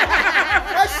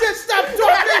 That shit, stop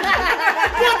talking!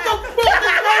 What the fuck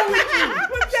is wrong with you?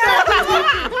 Stop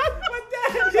talking!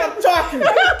 talking?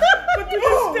 But do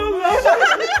you still love him?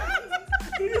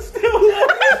 Do you still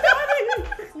love him?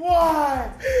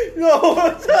 Why?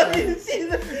 No, son, you see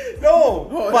that? No,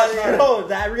 Oh, but sorry. no,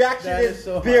 that reaction That is is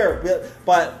so pure.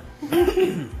 But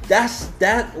that's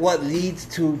what leads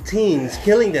to teens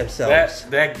killing themselves.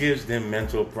 That gives them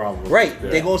mental problems. Right, Yeah.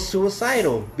 they go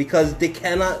suicidal because they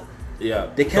cannot Yeah.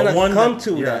 they cannot come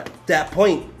to that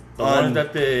point The one on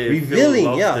that they revealing,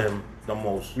 feel loves yeah. them the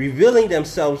most. revealing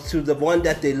themselves to the one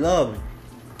that they love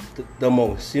the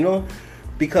most, you know,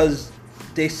 because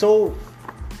they so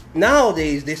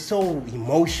nowadays they're so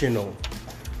emotional,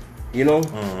 you know,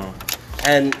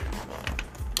 and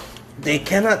they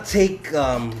cannot take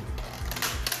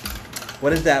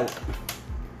what is that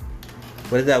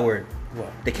word?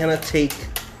 What? They cannot take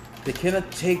They cannot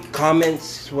take.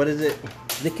 comments. What is it?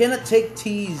 They cannot take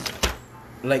tease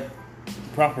like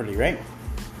properly, right?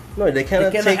 No, they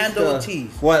cannot cannot take handle the,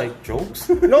 tease. what Like jokes?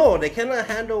 no, they cannot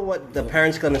handle what the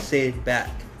parents gonna say back.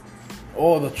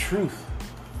 Oh, the truth.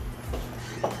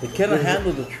 They cannot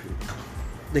handle the truth.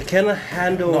 They cannot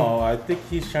handle No, I think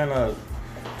he's trying to.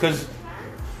 Because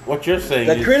what you're saying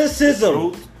the is criticism.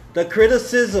 truth. The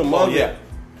criticism Oh, of yeah. it.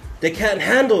 They can't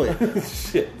handle it.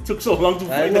 Shit. It took so long to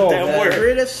I find know, the damn man. word.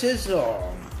 Criticism.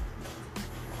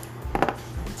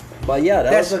 But yeah,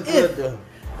 that That's was a good. if.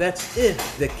 That's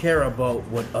if they care about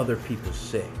what other people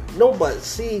say. No, but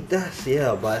see, that's but You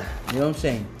know what I'm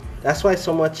saying? that's why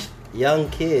so much young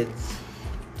kids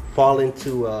fall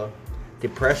into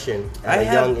depression at a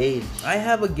young age. I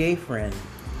have a gay friend,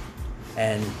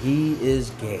 and he is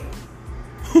gay.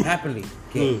 Happily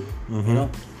gay. You know?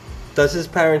 Does his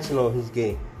parents know he's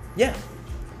gay? Yeah.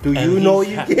 Do And you know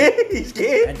he's you happy. gay? He's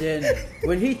gay. And then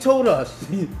when he told us,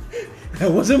 that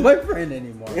wasn't my friend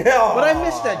anymore. Yeah. But I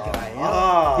miss that guy. You know?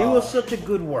 Ah. He was such a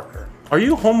good worker. Are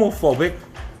you homophobic?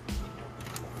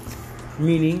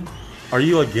 Meaning, Are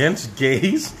you against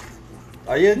gays?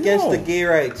 Are you against No. the gay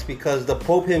rights? Because the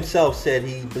Pope himself said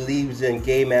he believes in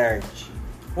gay marriage.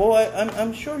 well,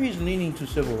 I'm sure he's leaning to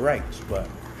civil rights, but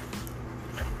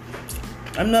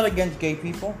I'm not against gay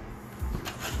people.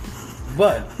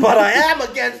 But But I am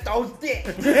against those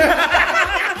dicks.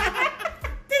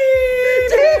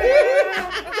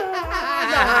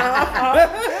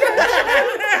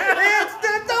 It's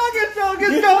the Doggy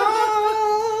Show.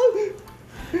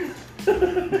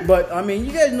 but I mean,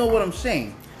 you guys know what I'm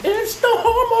saying. It's the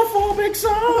homophobic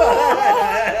song.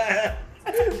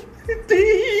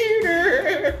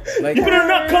 Like, You better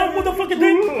not come with a fucking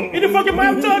thing in the fucking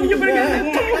mouth tongue. You better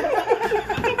get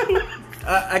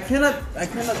I cannot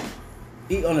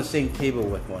eat on the same table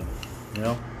with one. You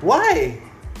know? Why?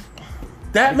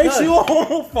 That makes you a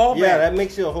homophobic. Yeah, that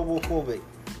makes you a homophobic.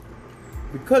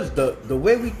 Because the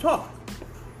way we talk,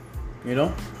 you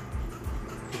know,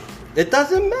 It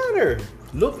doesn't matter.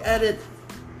 look at it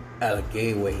at a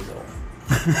gay way though.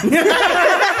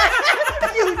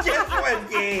 You just went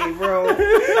gay, bro.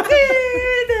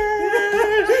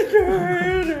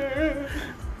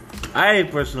 I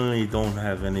personally don't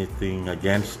have anything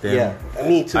against them. Yeah,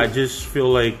 me too. I just feel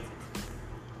like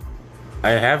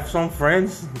I have some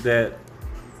friends that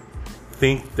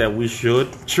think that we should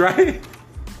try it.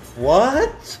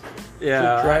 What?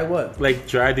 Yeah. So try what? Like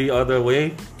try the other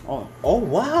way. Oh, Oh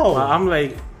wow. I'm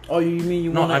like, oh, you mean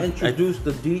you No, want I- to introduce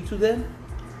the D to them?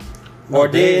 Or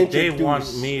they introduce-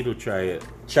 want me to try it.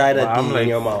 Try the But D in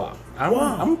your mouth.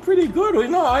 I'm pretty good. You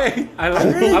know, I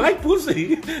like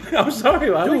pussy. I'm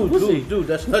sorry, I like pussy. Dude,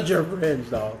 that's not your friends,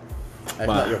 dog. That's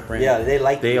not your friends. Yeah, they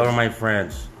like They you. are my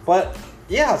friends. But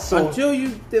yeah, so Until you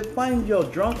find your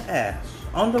drunk ass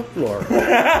on the floor.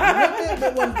 Nothing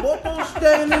but when Boto's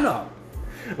standing up.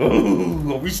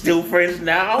 Ooh, are we still friends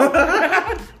now?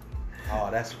 oh,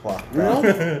 that's fucked. You know?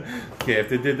 Yeah, if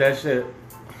they did that shit.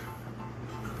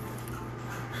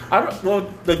 Well,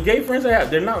 the gay friends I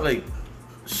have, they're not like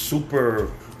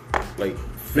super, like.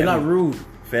 They're not rude.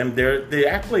 They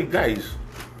act like guys.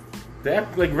 They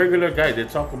act like regular guys. They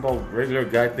talk about regular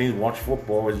guy things. Watch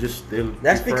football. It's just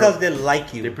That's because they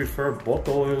like they you. prefer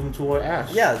boto into her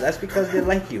ass. Yeah, that's because they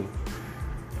like you.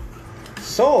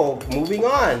 So, moving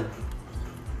on.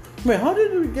 Wait, how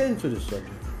did we get into this subject?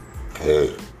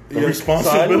 The Your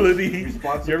responsibility,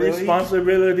 son? your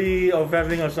responsibility of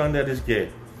having a son that is gay.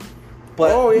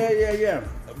 But Oh yeah.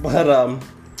 but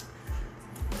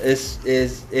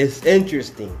it's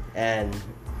interesting, and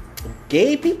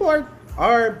gay people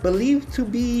are believed to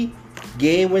be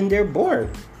gay when they're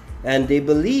born, and they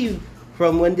believe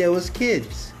from when they was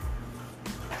kids.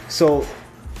 So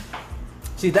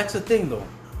See, that's the thing though.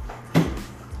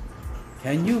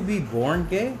 Can you be born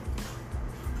gay?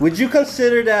 would you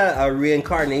consider that a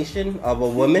reincarnation of a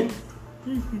woman?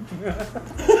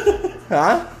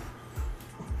 Huh?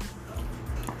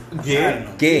 Gay.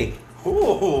 Gay.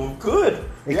 Oh, good.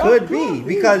 It Yeah, could good.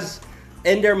 be because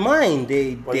in their mind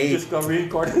But you just got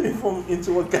reincarnated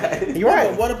into a guy. You're right.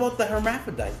 But what about the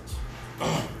hermaphrodites?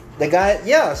 The guy,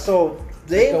 yeah. So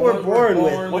they The were ones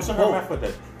born What's a with both.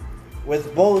 hermaphrodite?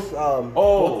 with both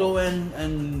Photo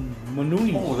and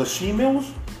Manui. Oh, the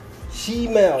she-males?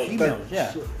 females. Females,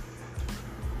 yeah.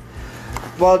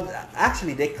 Well,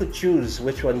 actually, they could choose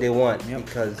which one they want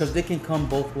because Because they can come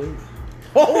both ways.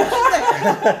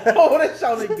 Oh, that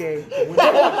sounded gay.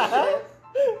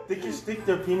 They can stick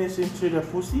their penis into their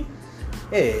pussy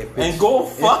hey, if and it's- go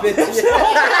fuck if it's-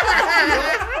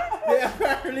 They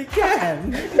apparently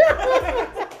can.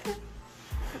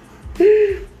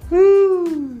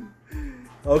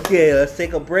 Okay, let's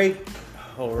take a break.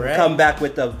 All We'll right. come back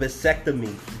with the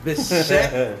vasectomy.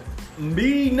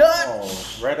 Me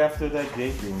nuts. Oh, right after that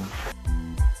gay thing.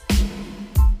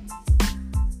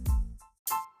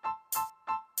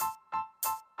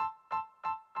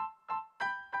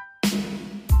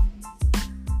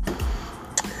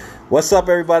 What's up,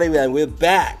 everybody? And we're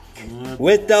back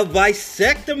with the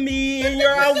vasectomy in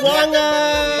your awanga.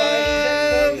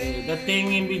 The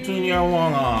thing in between your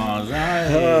wangas.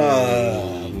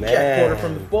 Oh, Jack Porter man.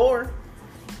 from before.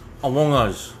 Among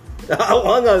Us.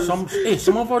 Awanga.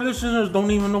 Some of our listeners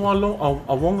don't even know what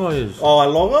Awonga is. Oh,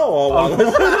 Alonga or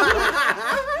Awanga?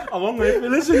 Awonga, if you're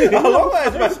listening. Alonga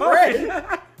is my friend.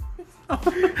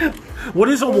 What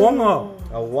is Awonga?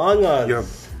 Awanga.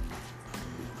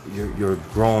 You're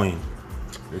growing.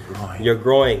 You're growing. You're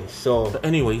growing, so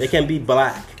Anyways. they can be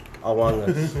black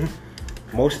awangas.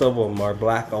 Most of them are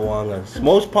black awangas.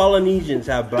 Most Polynesians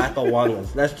have black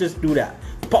awangas. Let's just do that.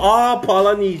 All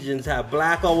Polynesians have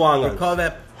black We awangas. call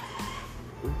that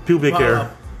Pubic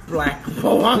hair. black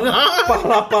pawanga.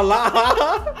 Pala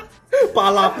pala.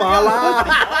 Pala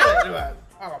pala.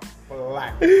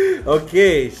 Black.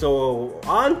 Okay, so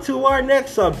on to our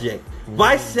next subject.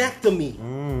 Vasectomy.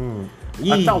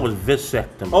 I thought it was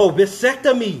vasectomy. Oh,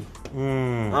 vasectomy.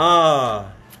 Mm.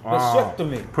 Ah.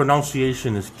 Vasectomy.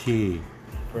 Pronunciation is key.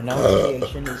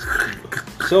 Pronunciation is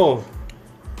key. So,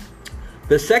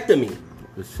 vasectomy.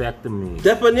 Vasectomy.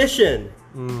 Definition.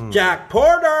 Jack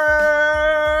Porter.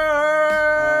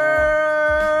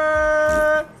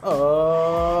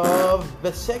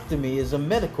 Vasectomy is a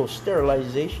medical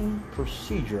sterilization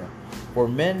procedure for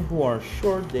men who are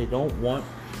sure they don't want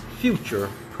future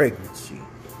pregnancy.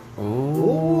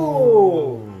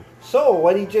 Ooh. So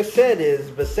what he just said is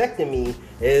vasectomy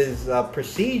is a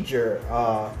procedure,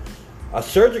 a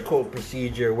surgical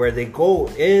procedure where they go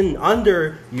in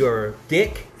under your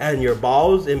dick and your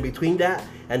balls in between that,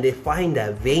 and they find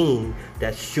that vein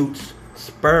that shoots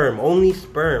sperm, only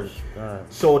sperm.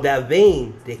 So that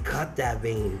vein, they cut that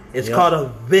vein. It's called a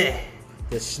vid.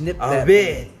 They snip A that.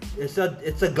 vid. It's a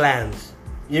glans.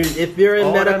 If you're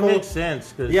in medical, that makes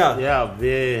sense. Yeah. Yeah,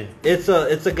 it's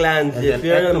a glans. And If then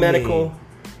you're in a ectomy. medical,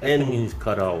 and and he's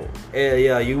cut out.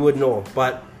 yeah, you would know.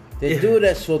 But They do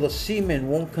that so the semen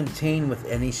won't contain with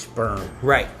any sperm.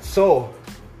 right. So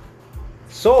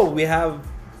we have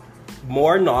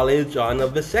more knowledge on a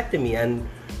vasectomy, and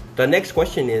the next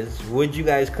question is: would you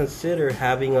guys consider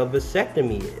having a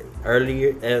vasectomy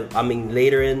earlier?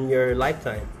 Later in your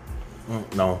lifetime?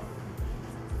 No.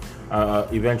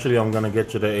 Eventually, I'm gonna get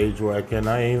to the age where I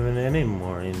cannot even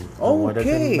anymore. And what does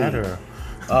Okay. it matter?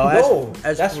 No,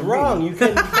 as that's for wrong. me-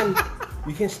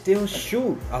 You can still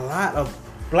shoot a lot of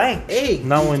blank. eggs.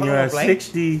 Now, when you're at blank?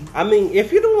 60, I mean,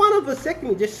 if you don't want a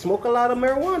vasectomy, just smoke a lot of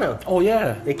marijuana. oh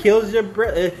yeah, It kills your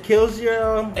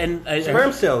and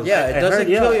sperm cells. Yeah, it I doesn't heard,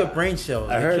 kill yeah. your brain cells.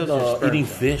 I It heard kills your sperm eating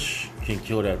cells. fish can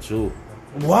kill that too.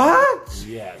 What?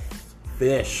 Yes,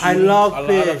 fish. I love a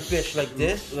fish. lot of fish like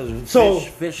this. So,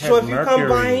 fish so has if you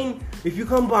mercury.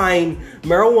 combine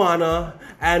marijuana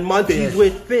and munchies Fish.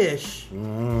 with fish,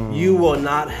 you will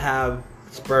not have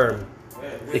sperm.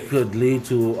 It could lead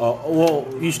to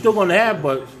you're still gonna have,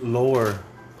 but lower.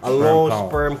 A low count.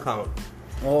 sperm count.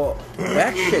 Well,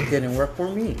 that shit didn't work for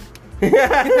me.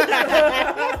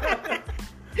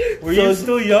 Were So- you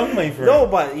still young, my friend? No,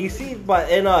 but you see, but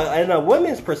in a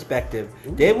women's perspective,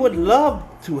 they would love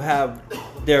to have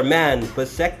their man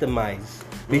vasectomized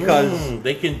because.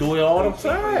 They can do it all the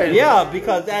time. Yeah,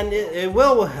 because and it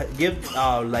will give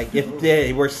like if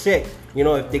they were sick,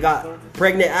 if they got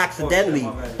pregnant accidentally,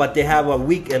 but they have a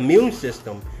weak immune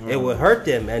system, it would hurt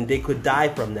them and they could die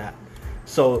from that.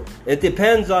 So it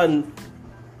depends on.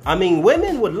 I mean,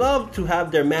 women would love to have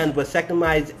their man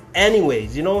vasectomized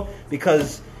anyways,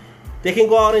 because they can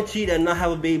go out and cheat and not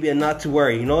have a baby and not to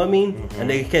worry, you know what I mean? And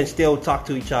they can still talk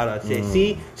to each other and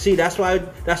say, see, that's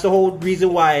the whole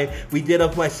reason why we did a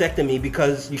vasectomy,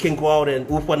 because you can go out and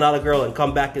oof another girl and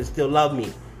come back and still love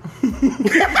me.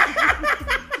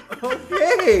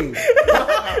 Okay.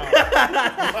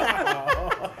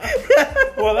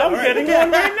 Well, I'm getting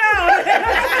one right now.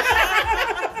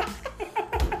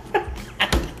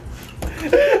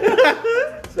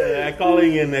 So I'm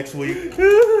calling in next week. Yeah,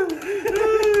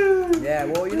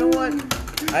 well, you know what?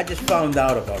 I just found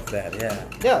out about that, yeah.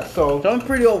 Yeah, so So I'm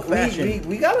pretty old-fashioned.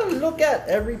 we gotta look at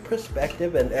every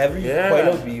perspective and every Yeah. point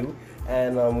of view,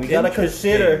 and we gotta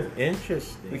consider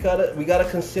Interesting. we gotta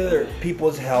consider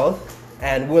people's health,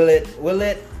 and will it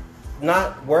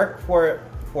not work for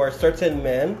certain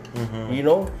men? Mm-hmm. You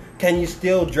know, can you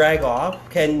still drag off?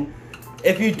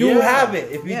 If you do Yeah. have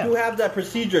it, if you Yeah. do have that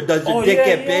procedure, does your Oh, dick yeah,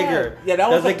 get yeah. bigger? Yeah, that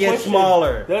was does a it get question.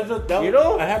 smaller? You You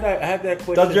know? I had that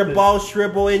question. Does your balls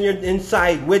shrivel in your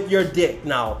inside with your dick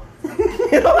now?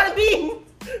 You know what I mean?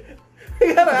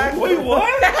 You gotta ask. Wait,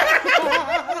 what?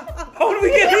 How did we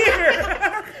get here?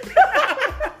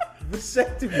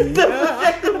 Vasectomy. The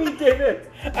vasectomy did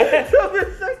it. The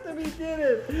vasectomy did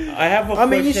it. I have a I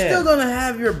mean, you're question. still gonna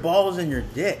have your balls in your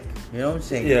dick. You know what I'm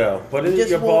saying? Yeah, but You just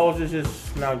your won't- balls is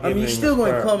just not I giving. mean, you're still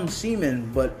going to sperm. come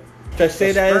semen, but Just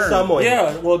say The that in sperm. Samoan.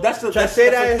 Yeah, well, that's the. Just say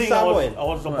that's that the in thing Samoan. I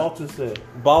was about to say.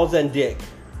 Balls and dick.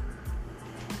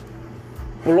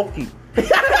 Poloki.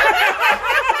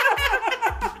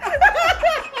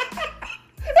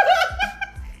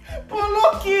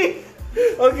 Poloki.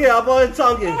 Okay, how about in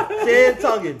Tongan? Say it in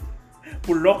Tongan.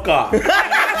 Puloka.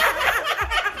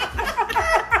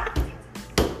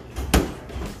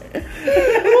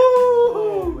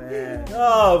 Oh, man.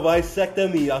 Oh,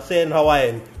 vasectomy. I'll say it in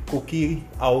Hawaiian. Kuki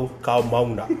au kau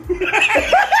mauna.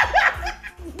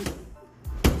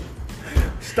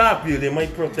 Stop you! They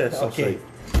might protest. Okay.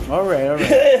 All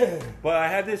right. But I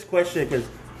had this question because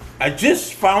I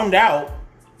just found out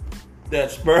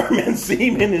that sperm and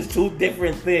semen is two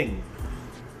different things.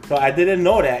 So I didn't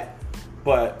know that,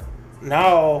 but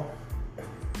now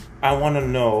I want to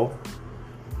know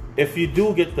if you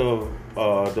do get the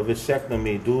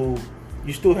vasectomy, do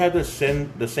you still have the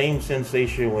same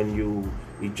sensation when you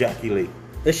ejaculate?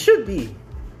 It should be,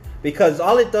 because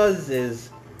all it does is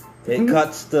it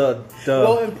cuts the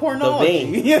Well, in the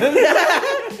pornology.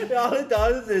 vein. All it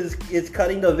does is it's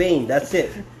cutting the vein. That's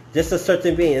it. Just a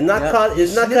certain vein. It's not Yep. cut.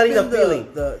 It's not cutting the Snipping feeling.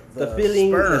 the feeling,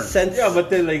 sperm. the sense. Yeah, but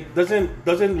then like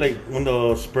doesn't like when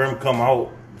the sperm come out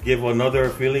give another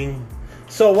feeling?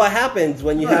 So what happens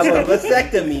when you have a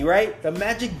vasectomy, right? The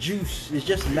magic juice is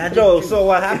just magic No. juice. So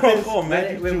what happens? Oh,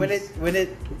 when magic when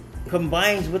it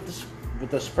combines with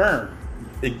the sperm,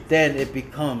 It- then it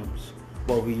becomes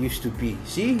what we used to be.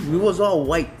 See, we was all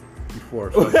white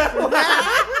before.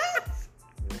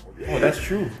 Oh, that's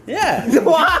true. Yeah.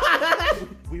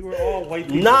 We were all white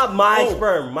people. Not my Oh,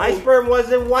 sperm. My sperm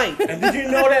wasn't white. And did you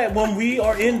know that when we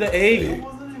are in the egg,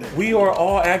 we are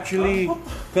all actually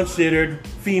considered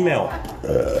female?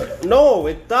 No,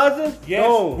 it doesn't. Yes,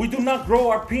 No. we do not grow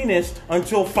our penis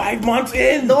until 5 months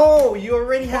in. No, you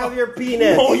already have your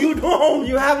penis. No, you don't.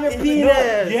 You have your No,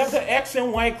 penis. you have the X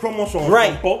and Y chromosomes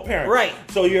Right. from both parents. Right.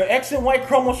 So your X and Y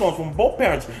chromosomes from both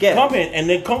parents Yeah. come in and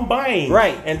then combine.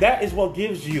 Right. And that is what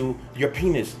gives you your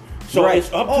penis. So Right.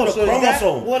 it's up to Oh, the so is that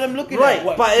chromosome. what I'm looking Right, at?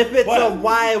 What? but if it's What? a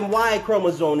Y and Y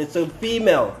chromosome, it's a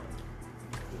female.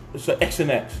 It's an X and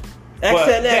X. X But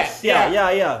and X, that-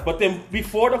 yeah. But then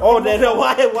before the Oh, then the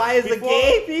chromosome- Y is a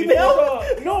gay female?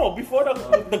 Before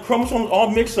the chromosomes all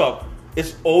mix up,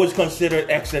 it's always considered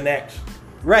X and X.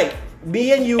 Right.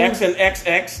 Me and you.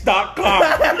 XandXX.com.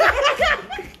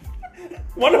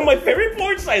 One of my favorite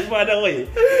porn sites, by the way.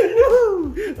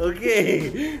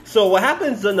 Okay. So what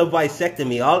happens in the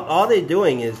vasectomy? All they're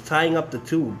doing is tying up the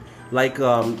tube, like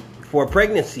for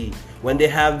pregnancy when they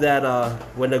have that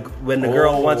when the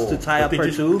girl wants to tie but up they her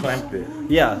just tubes. clamp it.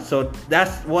 Yeah. So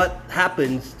that's what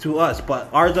happens to us. But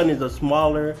ours one is a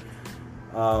smaller.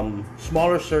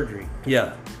 Smaller surgery.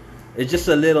 Yeah. It's just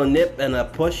a little nip and a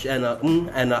push and a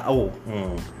and a oh.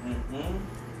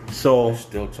 So, It's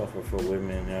still tougher for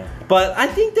women, yeah. but I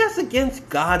think that's against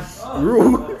God's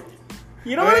rule.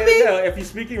 You know what I mean? Yeah, if you're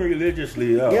speaking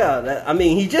religiously, yeah. Yeah, I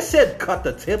mean, he just said cut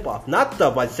the tip off, not the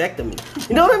vasectomy.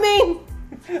 You know what I mean?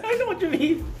 I know what you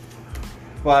mean.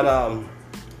 But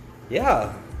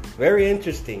yeah, very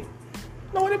interesting.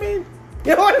 Know what I mean?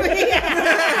 You know what I mean?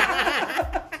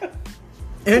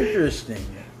 Interesting.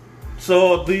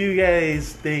 So, do you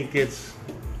guys think it's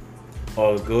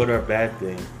a good or bad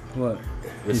thing? What?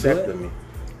 Vasectomy.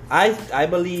 I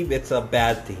believe it's a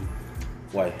bad thing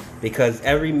Why? because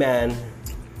every man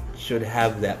should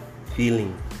have that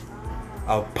feeling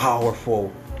of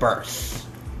powerful burst,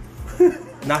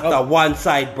 not the one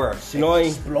side burst. You know what I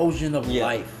mean? Explosion of Yeah.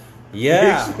 life.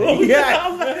 Yeah,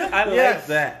 yeah. I like Yes.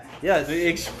 that. Yes. The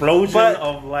explosion But-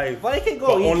 of life. but it can go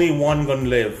But either- only one gonna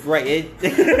live. Right.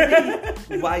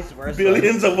 It vice versa.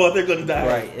 Billions of other gonna die.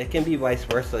 Right. It can be vice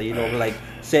versa. You know, like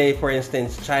say for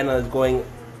instance, China is going,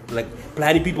 like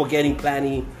plenty people getting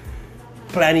plenty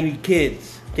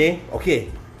kids. Okay.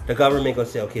 The government gonna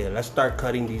say, okay, let's start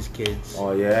cutting these kids.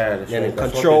 Oh yeah, that's, And right.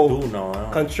 That's control what they do now.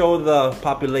 Huh? control the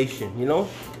population. You know,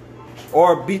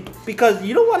 or because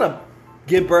you don't want to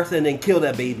give birth and then kill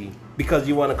that baby because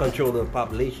you want to control the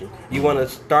population. You want to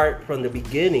start from the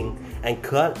beginning and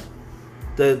cut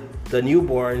the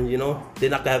newborn. You know, they're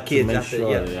not gonna have kids Make after.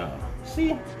 sure, yeah.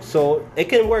 See, so it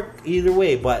can work either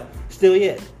way, but still,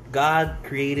 yet God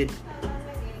created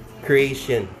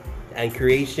creation, and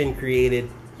creation created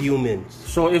humans.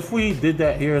 So if we did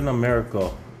that here in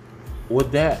America,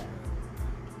 would that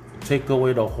take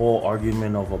away the whole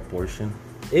argument of abortion?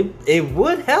 It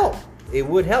would help. It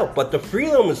would help, but the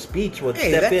freedom of speech would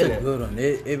Hey, step that's in. a good one.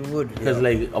 It would. Because help.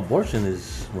 like abortion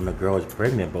is when a girl is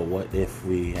pregnant, but what if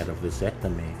we had a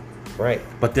vasectomy? Right,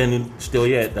 But then still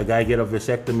yet the guy get a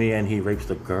vasectomy and he rapes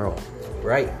the girl.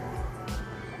 right.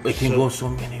 It can go so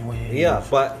many ways. Yeah,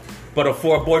 but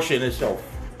for abortion itself.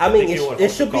 I mean, think you would it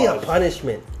help should the be a cause.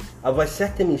 punishment. A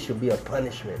vasectomy should be a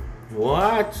punishment.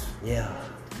 What? Yeah.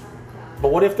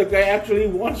 But what if the guy actually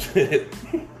wants it?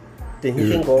 Then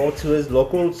he can go to his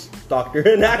local doctor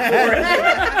and ask for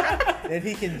it. Then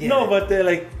he can get No, it. but they're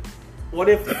like, what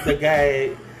if the guy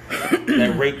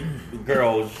that raped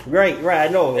girls Right, I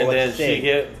know and what then you're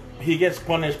saying. he gets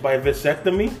punished by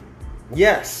vasectomy?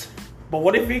 Yes, But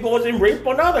what if he goes and rape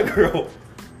another girl?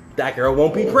 that girl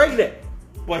won't be pregnant.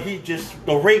 But he just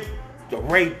the rape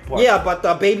part. Yeah, but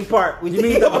the baby part. We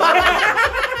mean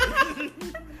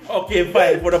Okay,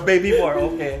 fine for the baby part.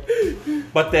 Okay,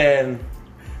 but then,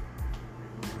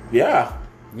 yeah.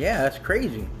 Yeah, that's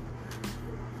crazy.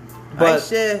 But-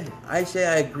 I say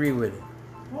I agree with it.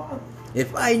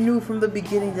 If I knew from the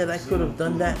beginning that I could have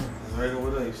done that,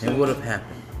 it would have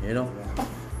happened. You know.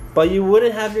 But you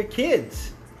wouldn't have your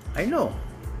kids. I know.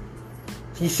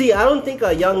 You see, I don't think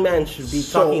a young man should be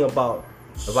So- talking about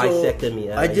a vasectomy.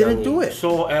 at I a didn't young do age. it.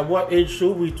 So at what age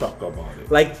should we talk about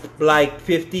it? Like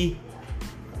 50.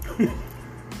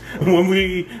 When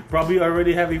we probably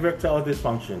already have erectile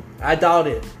dysfunction. I doubt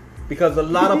it, because a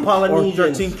lot of Or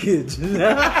Polynesians. 13 kids. You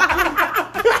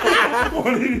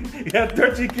have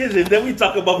 13 kids and then we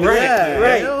talk about Right, vasectomy.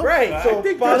 right, you know? right. I So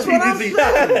think that's what I'm 13 is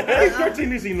saying. enough. I think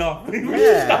 13 is enough. We should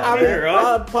Yeah. stop I mean, there,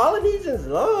 huh? Polynesians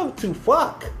love to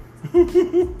fuck.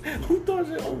 Who does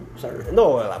it? Oh, sorry.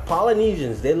 No,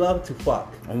 Polynesians, they love to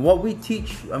fuck. And what we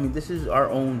teach, I mean, this is our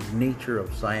own nature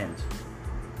of science.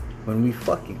 When we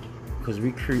fucking, because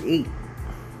we create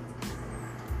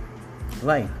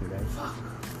life, right?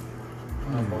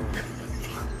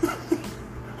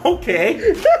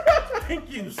 Okay. Thank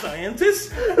you,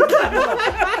 scientist.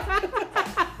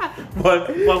 but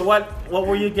what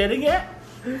were you getting at?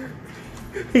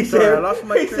 He Sorry, I lost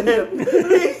my train of-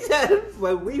 he said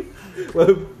when we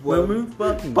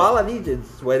fucking.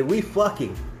 Polynesians, when we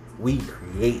fucking, we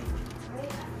create.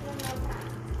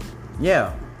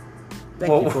 Yeah.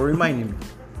 Thank Well- you for reminding me.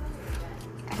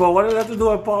 But what does that have to do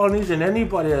with Polynesian?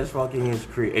 Anybody that's fucking is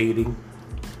creating.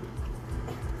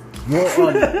 More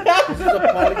on this is a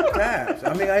polycast.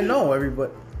 I mean, I know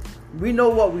everybody. We know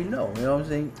what we know. You know what I'm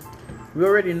saying? We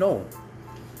already know.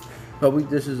 But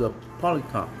this is a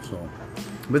polytalk, so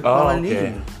with Oh, okay.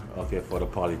 Polynesians. Okay, for the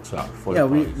polytalk. Yeah,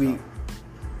 we.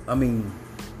 I mean,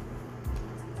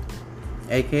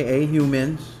 AKA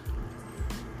humans.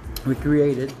 We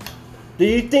created. Do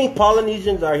you think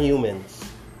Polynesians are humans?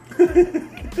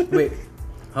 Wait,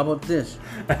 how about this?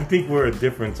 I think we're a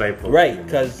different type of. Right, human.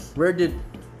 because Where did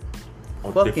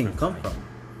A fucking different come type. from?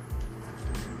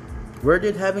 Where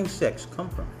did having sex come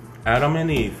from? Adam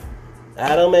and Eve.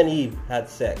 Adam and Eve had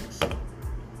sex.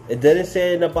 It didn't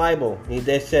say in the Bible.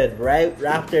 They said right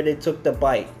after they took the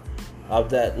bite of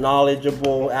that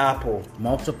knowledgeable apple.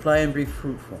 Multiply and be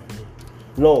fruitful.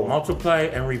 No, Multiply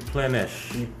and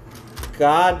replenish.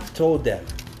 God told them.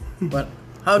 But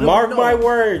how do Mark we know? my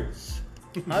words.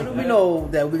 How do we know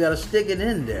that we gotta stick it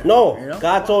in there? No, You know?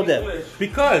 God told them.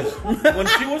 Because when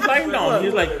she was lying down,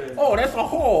 he's like, "Oh, that's a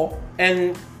hole,"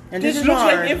 and And this this is looks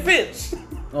hard. like it fits.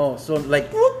 Oh, so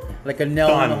like a nail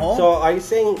in Done. a hole. So are you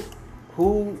saying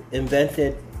who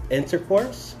invented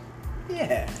intercourse?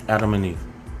 yeah. Adam and Eve.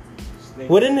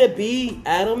 Wouldn't it be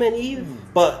Adam and Eve?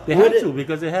 But They would have it, to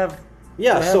because they have.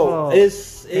 yeah. they have, So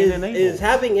Cain and Abel. is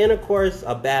having intercourse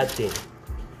a bad thing?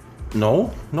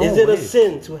 No. Is it a way.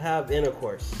 sin to have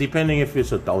intercourse? Depending if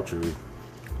it's adultery.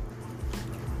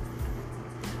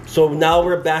 So now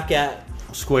we're back at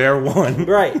Square one.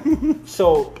 right.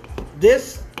 So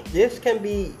this can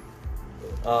be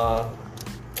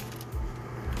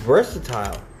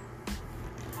versatile.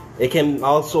 It can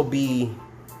also be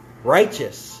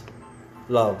righteous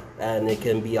love, and it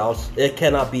can be also. It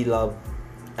cannot be love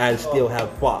and still have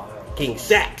fucking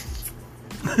sex.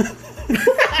 I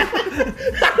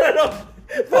don't know.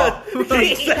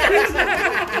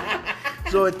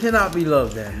 So it cannot be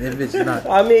love then if it's not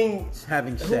I mean,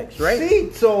 having sex, right?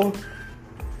 see, so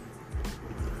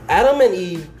Adam and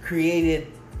Eve created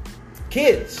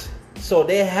kids, so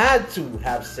they had to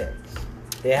have sex.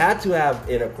 They had to have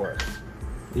intercourse.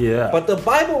 Yeah. But the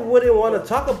Bible wouldn't want to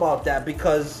talk about that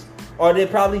because, or they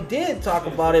probably did talk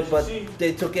about it, but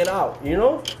they took it out, you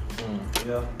know?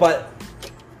 Yeah. But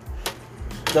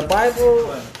the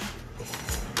Bible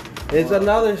is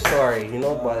another story, you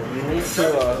know, but we need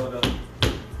to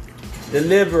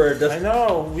deliver I the.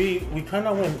 know we kind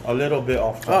of went a little bit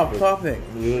off Oh, topic. topic.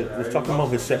 We were talking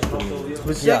about vasectomy.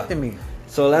 Vasectomy.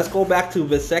 So let's go back to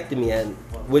vasectomy. And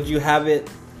would you have it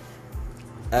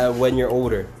when you're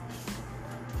older?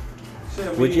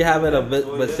 Would you have it a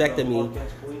vasectomy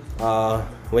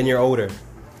when you're older?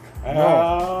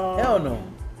 No. Hell no.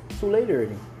 Too late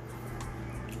already.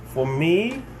 For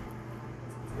me,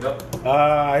 Yep.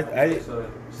 I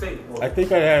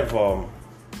think I have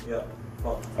Yeah.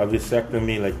 a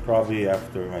vasectomy like probably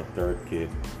after my third kid,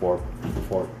 fourth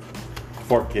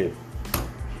kid.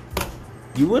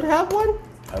 You would have one?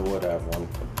 I would have one.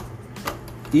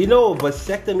 Do you know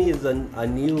vasectomy is a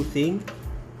new thing?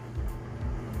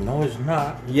 No, it's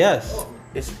not. Yes.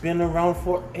 It's been around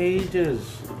for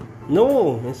ages.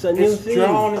 No, it's a new It's thing.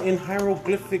 drawn in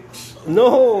hieroglyphics.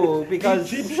 No,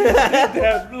 because Egyptians did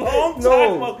that long time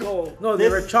no, ago. No, they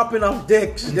were chopping off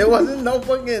dicks. There wasn't no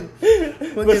fucking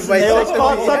it was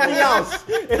called something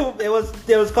vasectomy. else.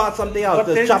 It was called something else. But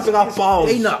The then chopping off balls.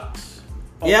 Enochs.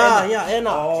 Yeah,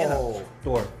 Enoch. Oh.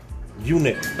 Door.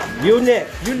 Eunuch. Eunuch.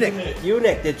 Eunuch.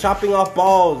 Eunuch. They're chopping off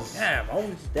balls. Damn,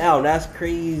 always. Damn, that's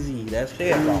crazy. That's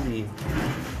crazy.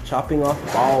 Chopping off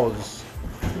balls.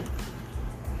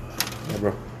 Yeah,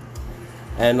 bro.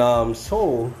 And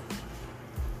so,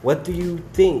 what do you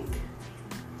think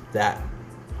that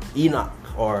Enoch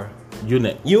or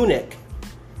Eunuch. Eunuch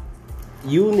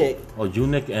Oh,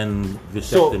 eunuch and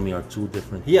vasectomy are two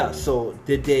different things. Yeah, so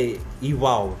did they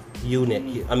evolve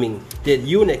eunuch? I mean, did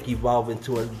eunuch evolve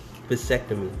into a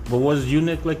vasectomy? But was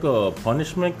eunuch like a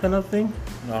punishment kind of thing?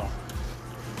 No.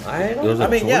 I It don't was know. a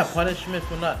I mean, yeah, choice? punishment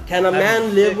for not. Can a having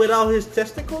man live sex. without his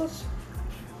testicles?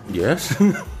 Yes.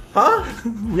 Huh?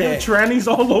 We have trannies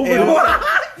all over. We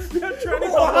have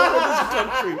trannies all over this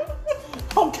country.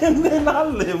 How can they not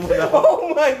live without?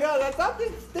 Oh my god, I thought they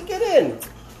stick it in.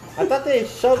 I thought they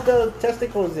shoved the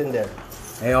testicles in there.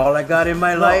 Hey, all I got in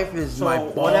my life is So my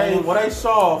what I balls.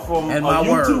 saw from and a my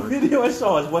YouTube word. video I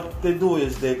saw is what they do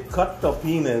is they cut the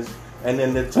penis and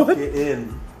then they tuck it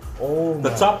in. Oh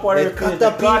The top part They of the cut penis, the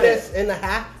they cut penis it. in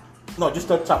half. No, just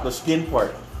the top, the skin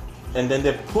part, and then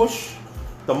they push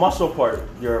the muscle part,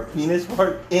 your penis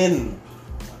part, in.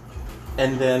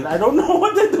 And then I don't know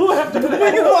what they do after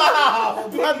that. Wow!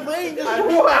 My brain just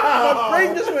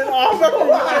went off.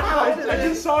 I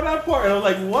just saw that part and I was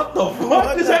like, what the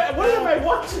fuck is that? What am I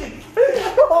watching?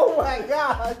 Oh my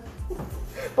god!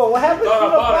 But what happened to the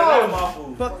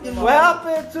balls? Fucking What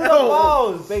happened to the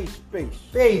balls?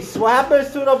 Base. What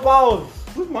happens to the balls?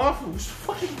 Who's my food?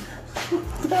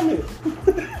 Damn it.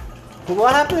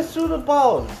 What happens to the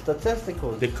balls? The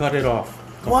testicles. They cut it off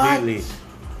What? completely.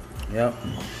 Yep.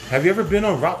 Have you ever been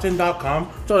on Rotten.com?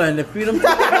 So then they feed them.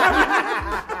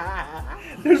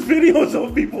 There's videos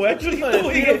of people actually They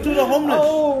doing feed them it. to the homeless.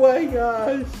 Oh my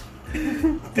gosh.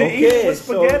 They eat it with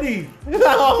so- spaghetti.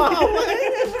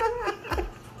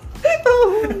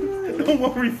 Don't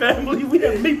worry, family. We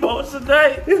have meatballs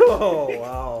today. Oh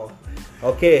wow.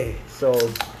 Okay, so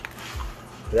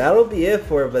that'll be it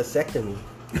for vasectomy.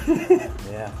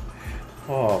 Yeah.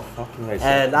 Oh, fucking nice.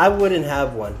 And I wouldn't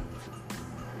have one.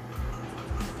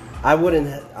 I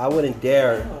wouldn't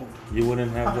dare. You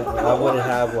wouldn't have that? I wouldn't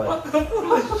have one.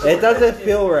 It doesn't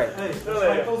feel right. It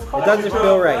doesn't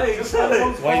feel right.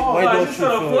 Why don't you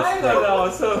feel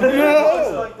it's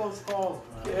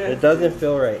It doesn't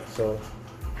feel right. So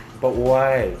But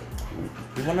why?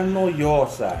 You want to know your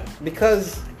side.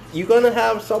 because you're gonna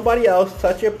have somebody else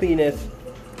touch your penis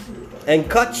and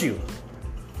cut you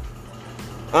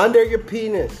under your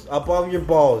penis, above your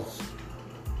balls,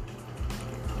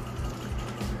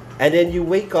 and then you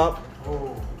wake up.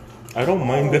 I don't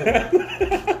mind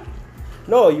that.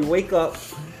 No, you wake up.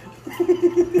 I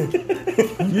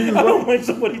don't mind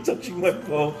somebody touching my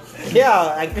balls.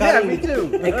 Yeah, and cutting me too.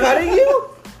 And cutting you?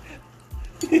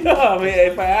 Yeah, I mean,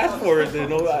 if I ask for it,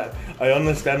 then I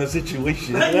understand the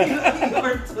situation.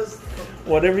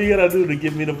 Whatever you gotta do to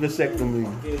give me the vasectomy.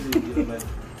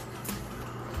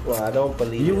 Well, I don't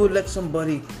believe You it. would let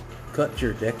somebody cut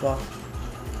your dick off?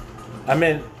 I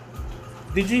mean,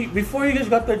 before you guys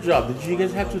got that job, did you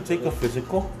guys have to take a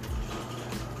physical?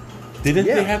 Didn't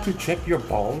Yeah. they have to check your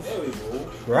balls? There we go.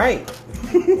 Right.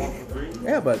 1 for 3.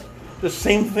 Yeah, but The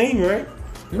same thing, right?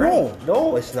 no.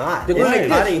 No, it's not. They're It's gonna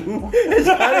cutting. It's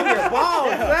cutting your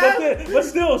balls, man. But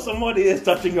still, somebody is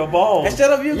touching your balls.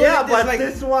 Instead of you Yeah, going but like,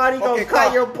 this one, he gonna Okay, cut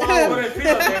cut. your What balls. if you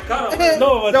don't get cut off?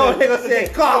 No, but No, the- they gonna say,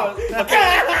 cough.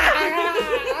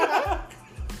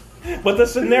 But the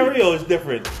scenario is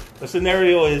different. The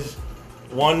scenario is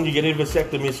one, you get a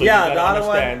vasectomy, so Yeah, you the gotta other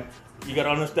one- understand. You gotta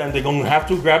understand they're gonna have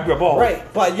to grab your balls. Right,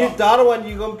 but you, the other one,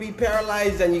 you're gonna be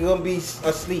paralyzed and you're gonna be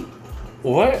asleep.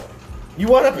 What? You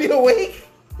wanna be awake?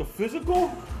 The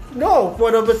physical? No,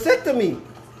 for the vasectomy.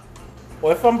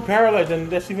 Well, if I'm paralyzed, then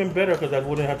that's even better because I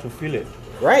wouldn't have to feel it.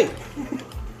 Right.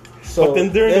 So But then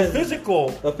during the there's- physical,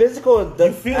 the physical,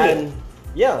 You feel it.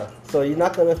 Yeah, so you're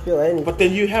not gonna feel anything. but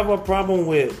then you have a problem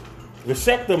with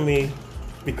vasectomy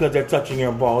because they're touching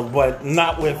your balls, but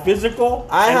not with physical.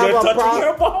 I and have they're a touching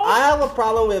your problem. balls. I have a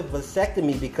problem with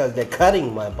vasectomy because they're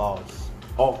cutting my balls.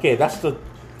 Okay, that's the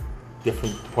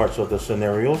different parts of the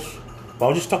scenarios. But I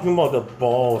was just talking about the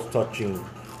balls touching,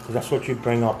 because that's what you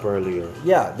bring up earlier.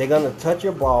 Yeah, they're gonna touch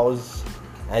your balls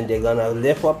and they're gonna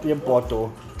lift up your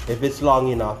bottle if it's long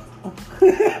enough.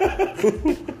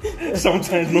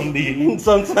 Sometimes no need,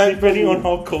 Sometimes depending on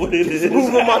how cold it is.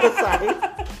 move them on the side.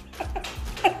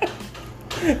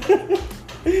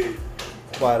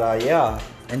 But yeah.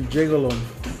 and jiggle them.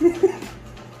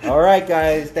 All right,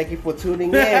 guys. Thank you for tuning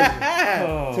in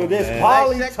Oh, to this man.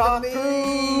 Poly Talk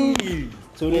Crew.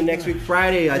 Tune in next week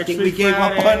Friday. I Next think we week gave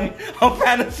Friday. up on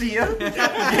fantasy. We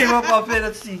gave up on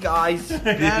fantasy, guys.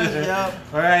 Yep.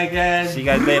 All right, guys. See you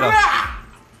guys later.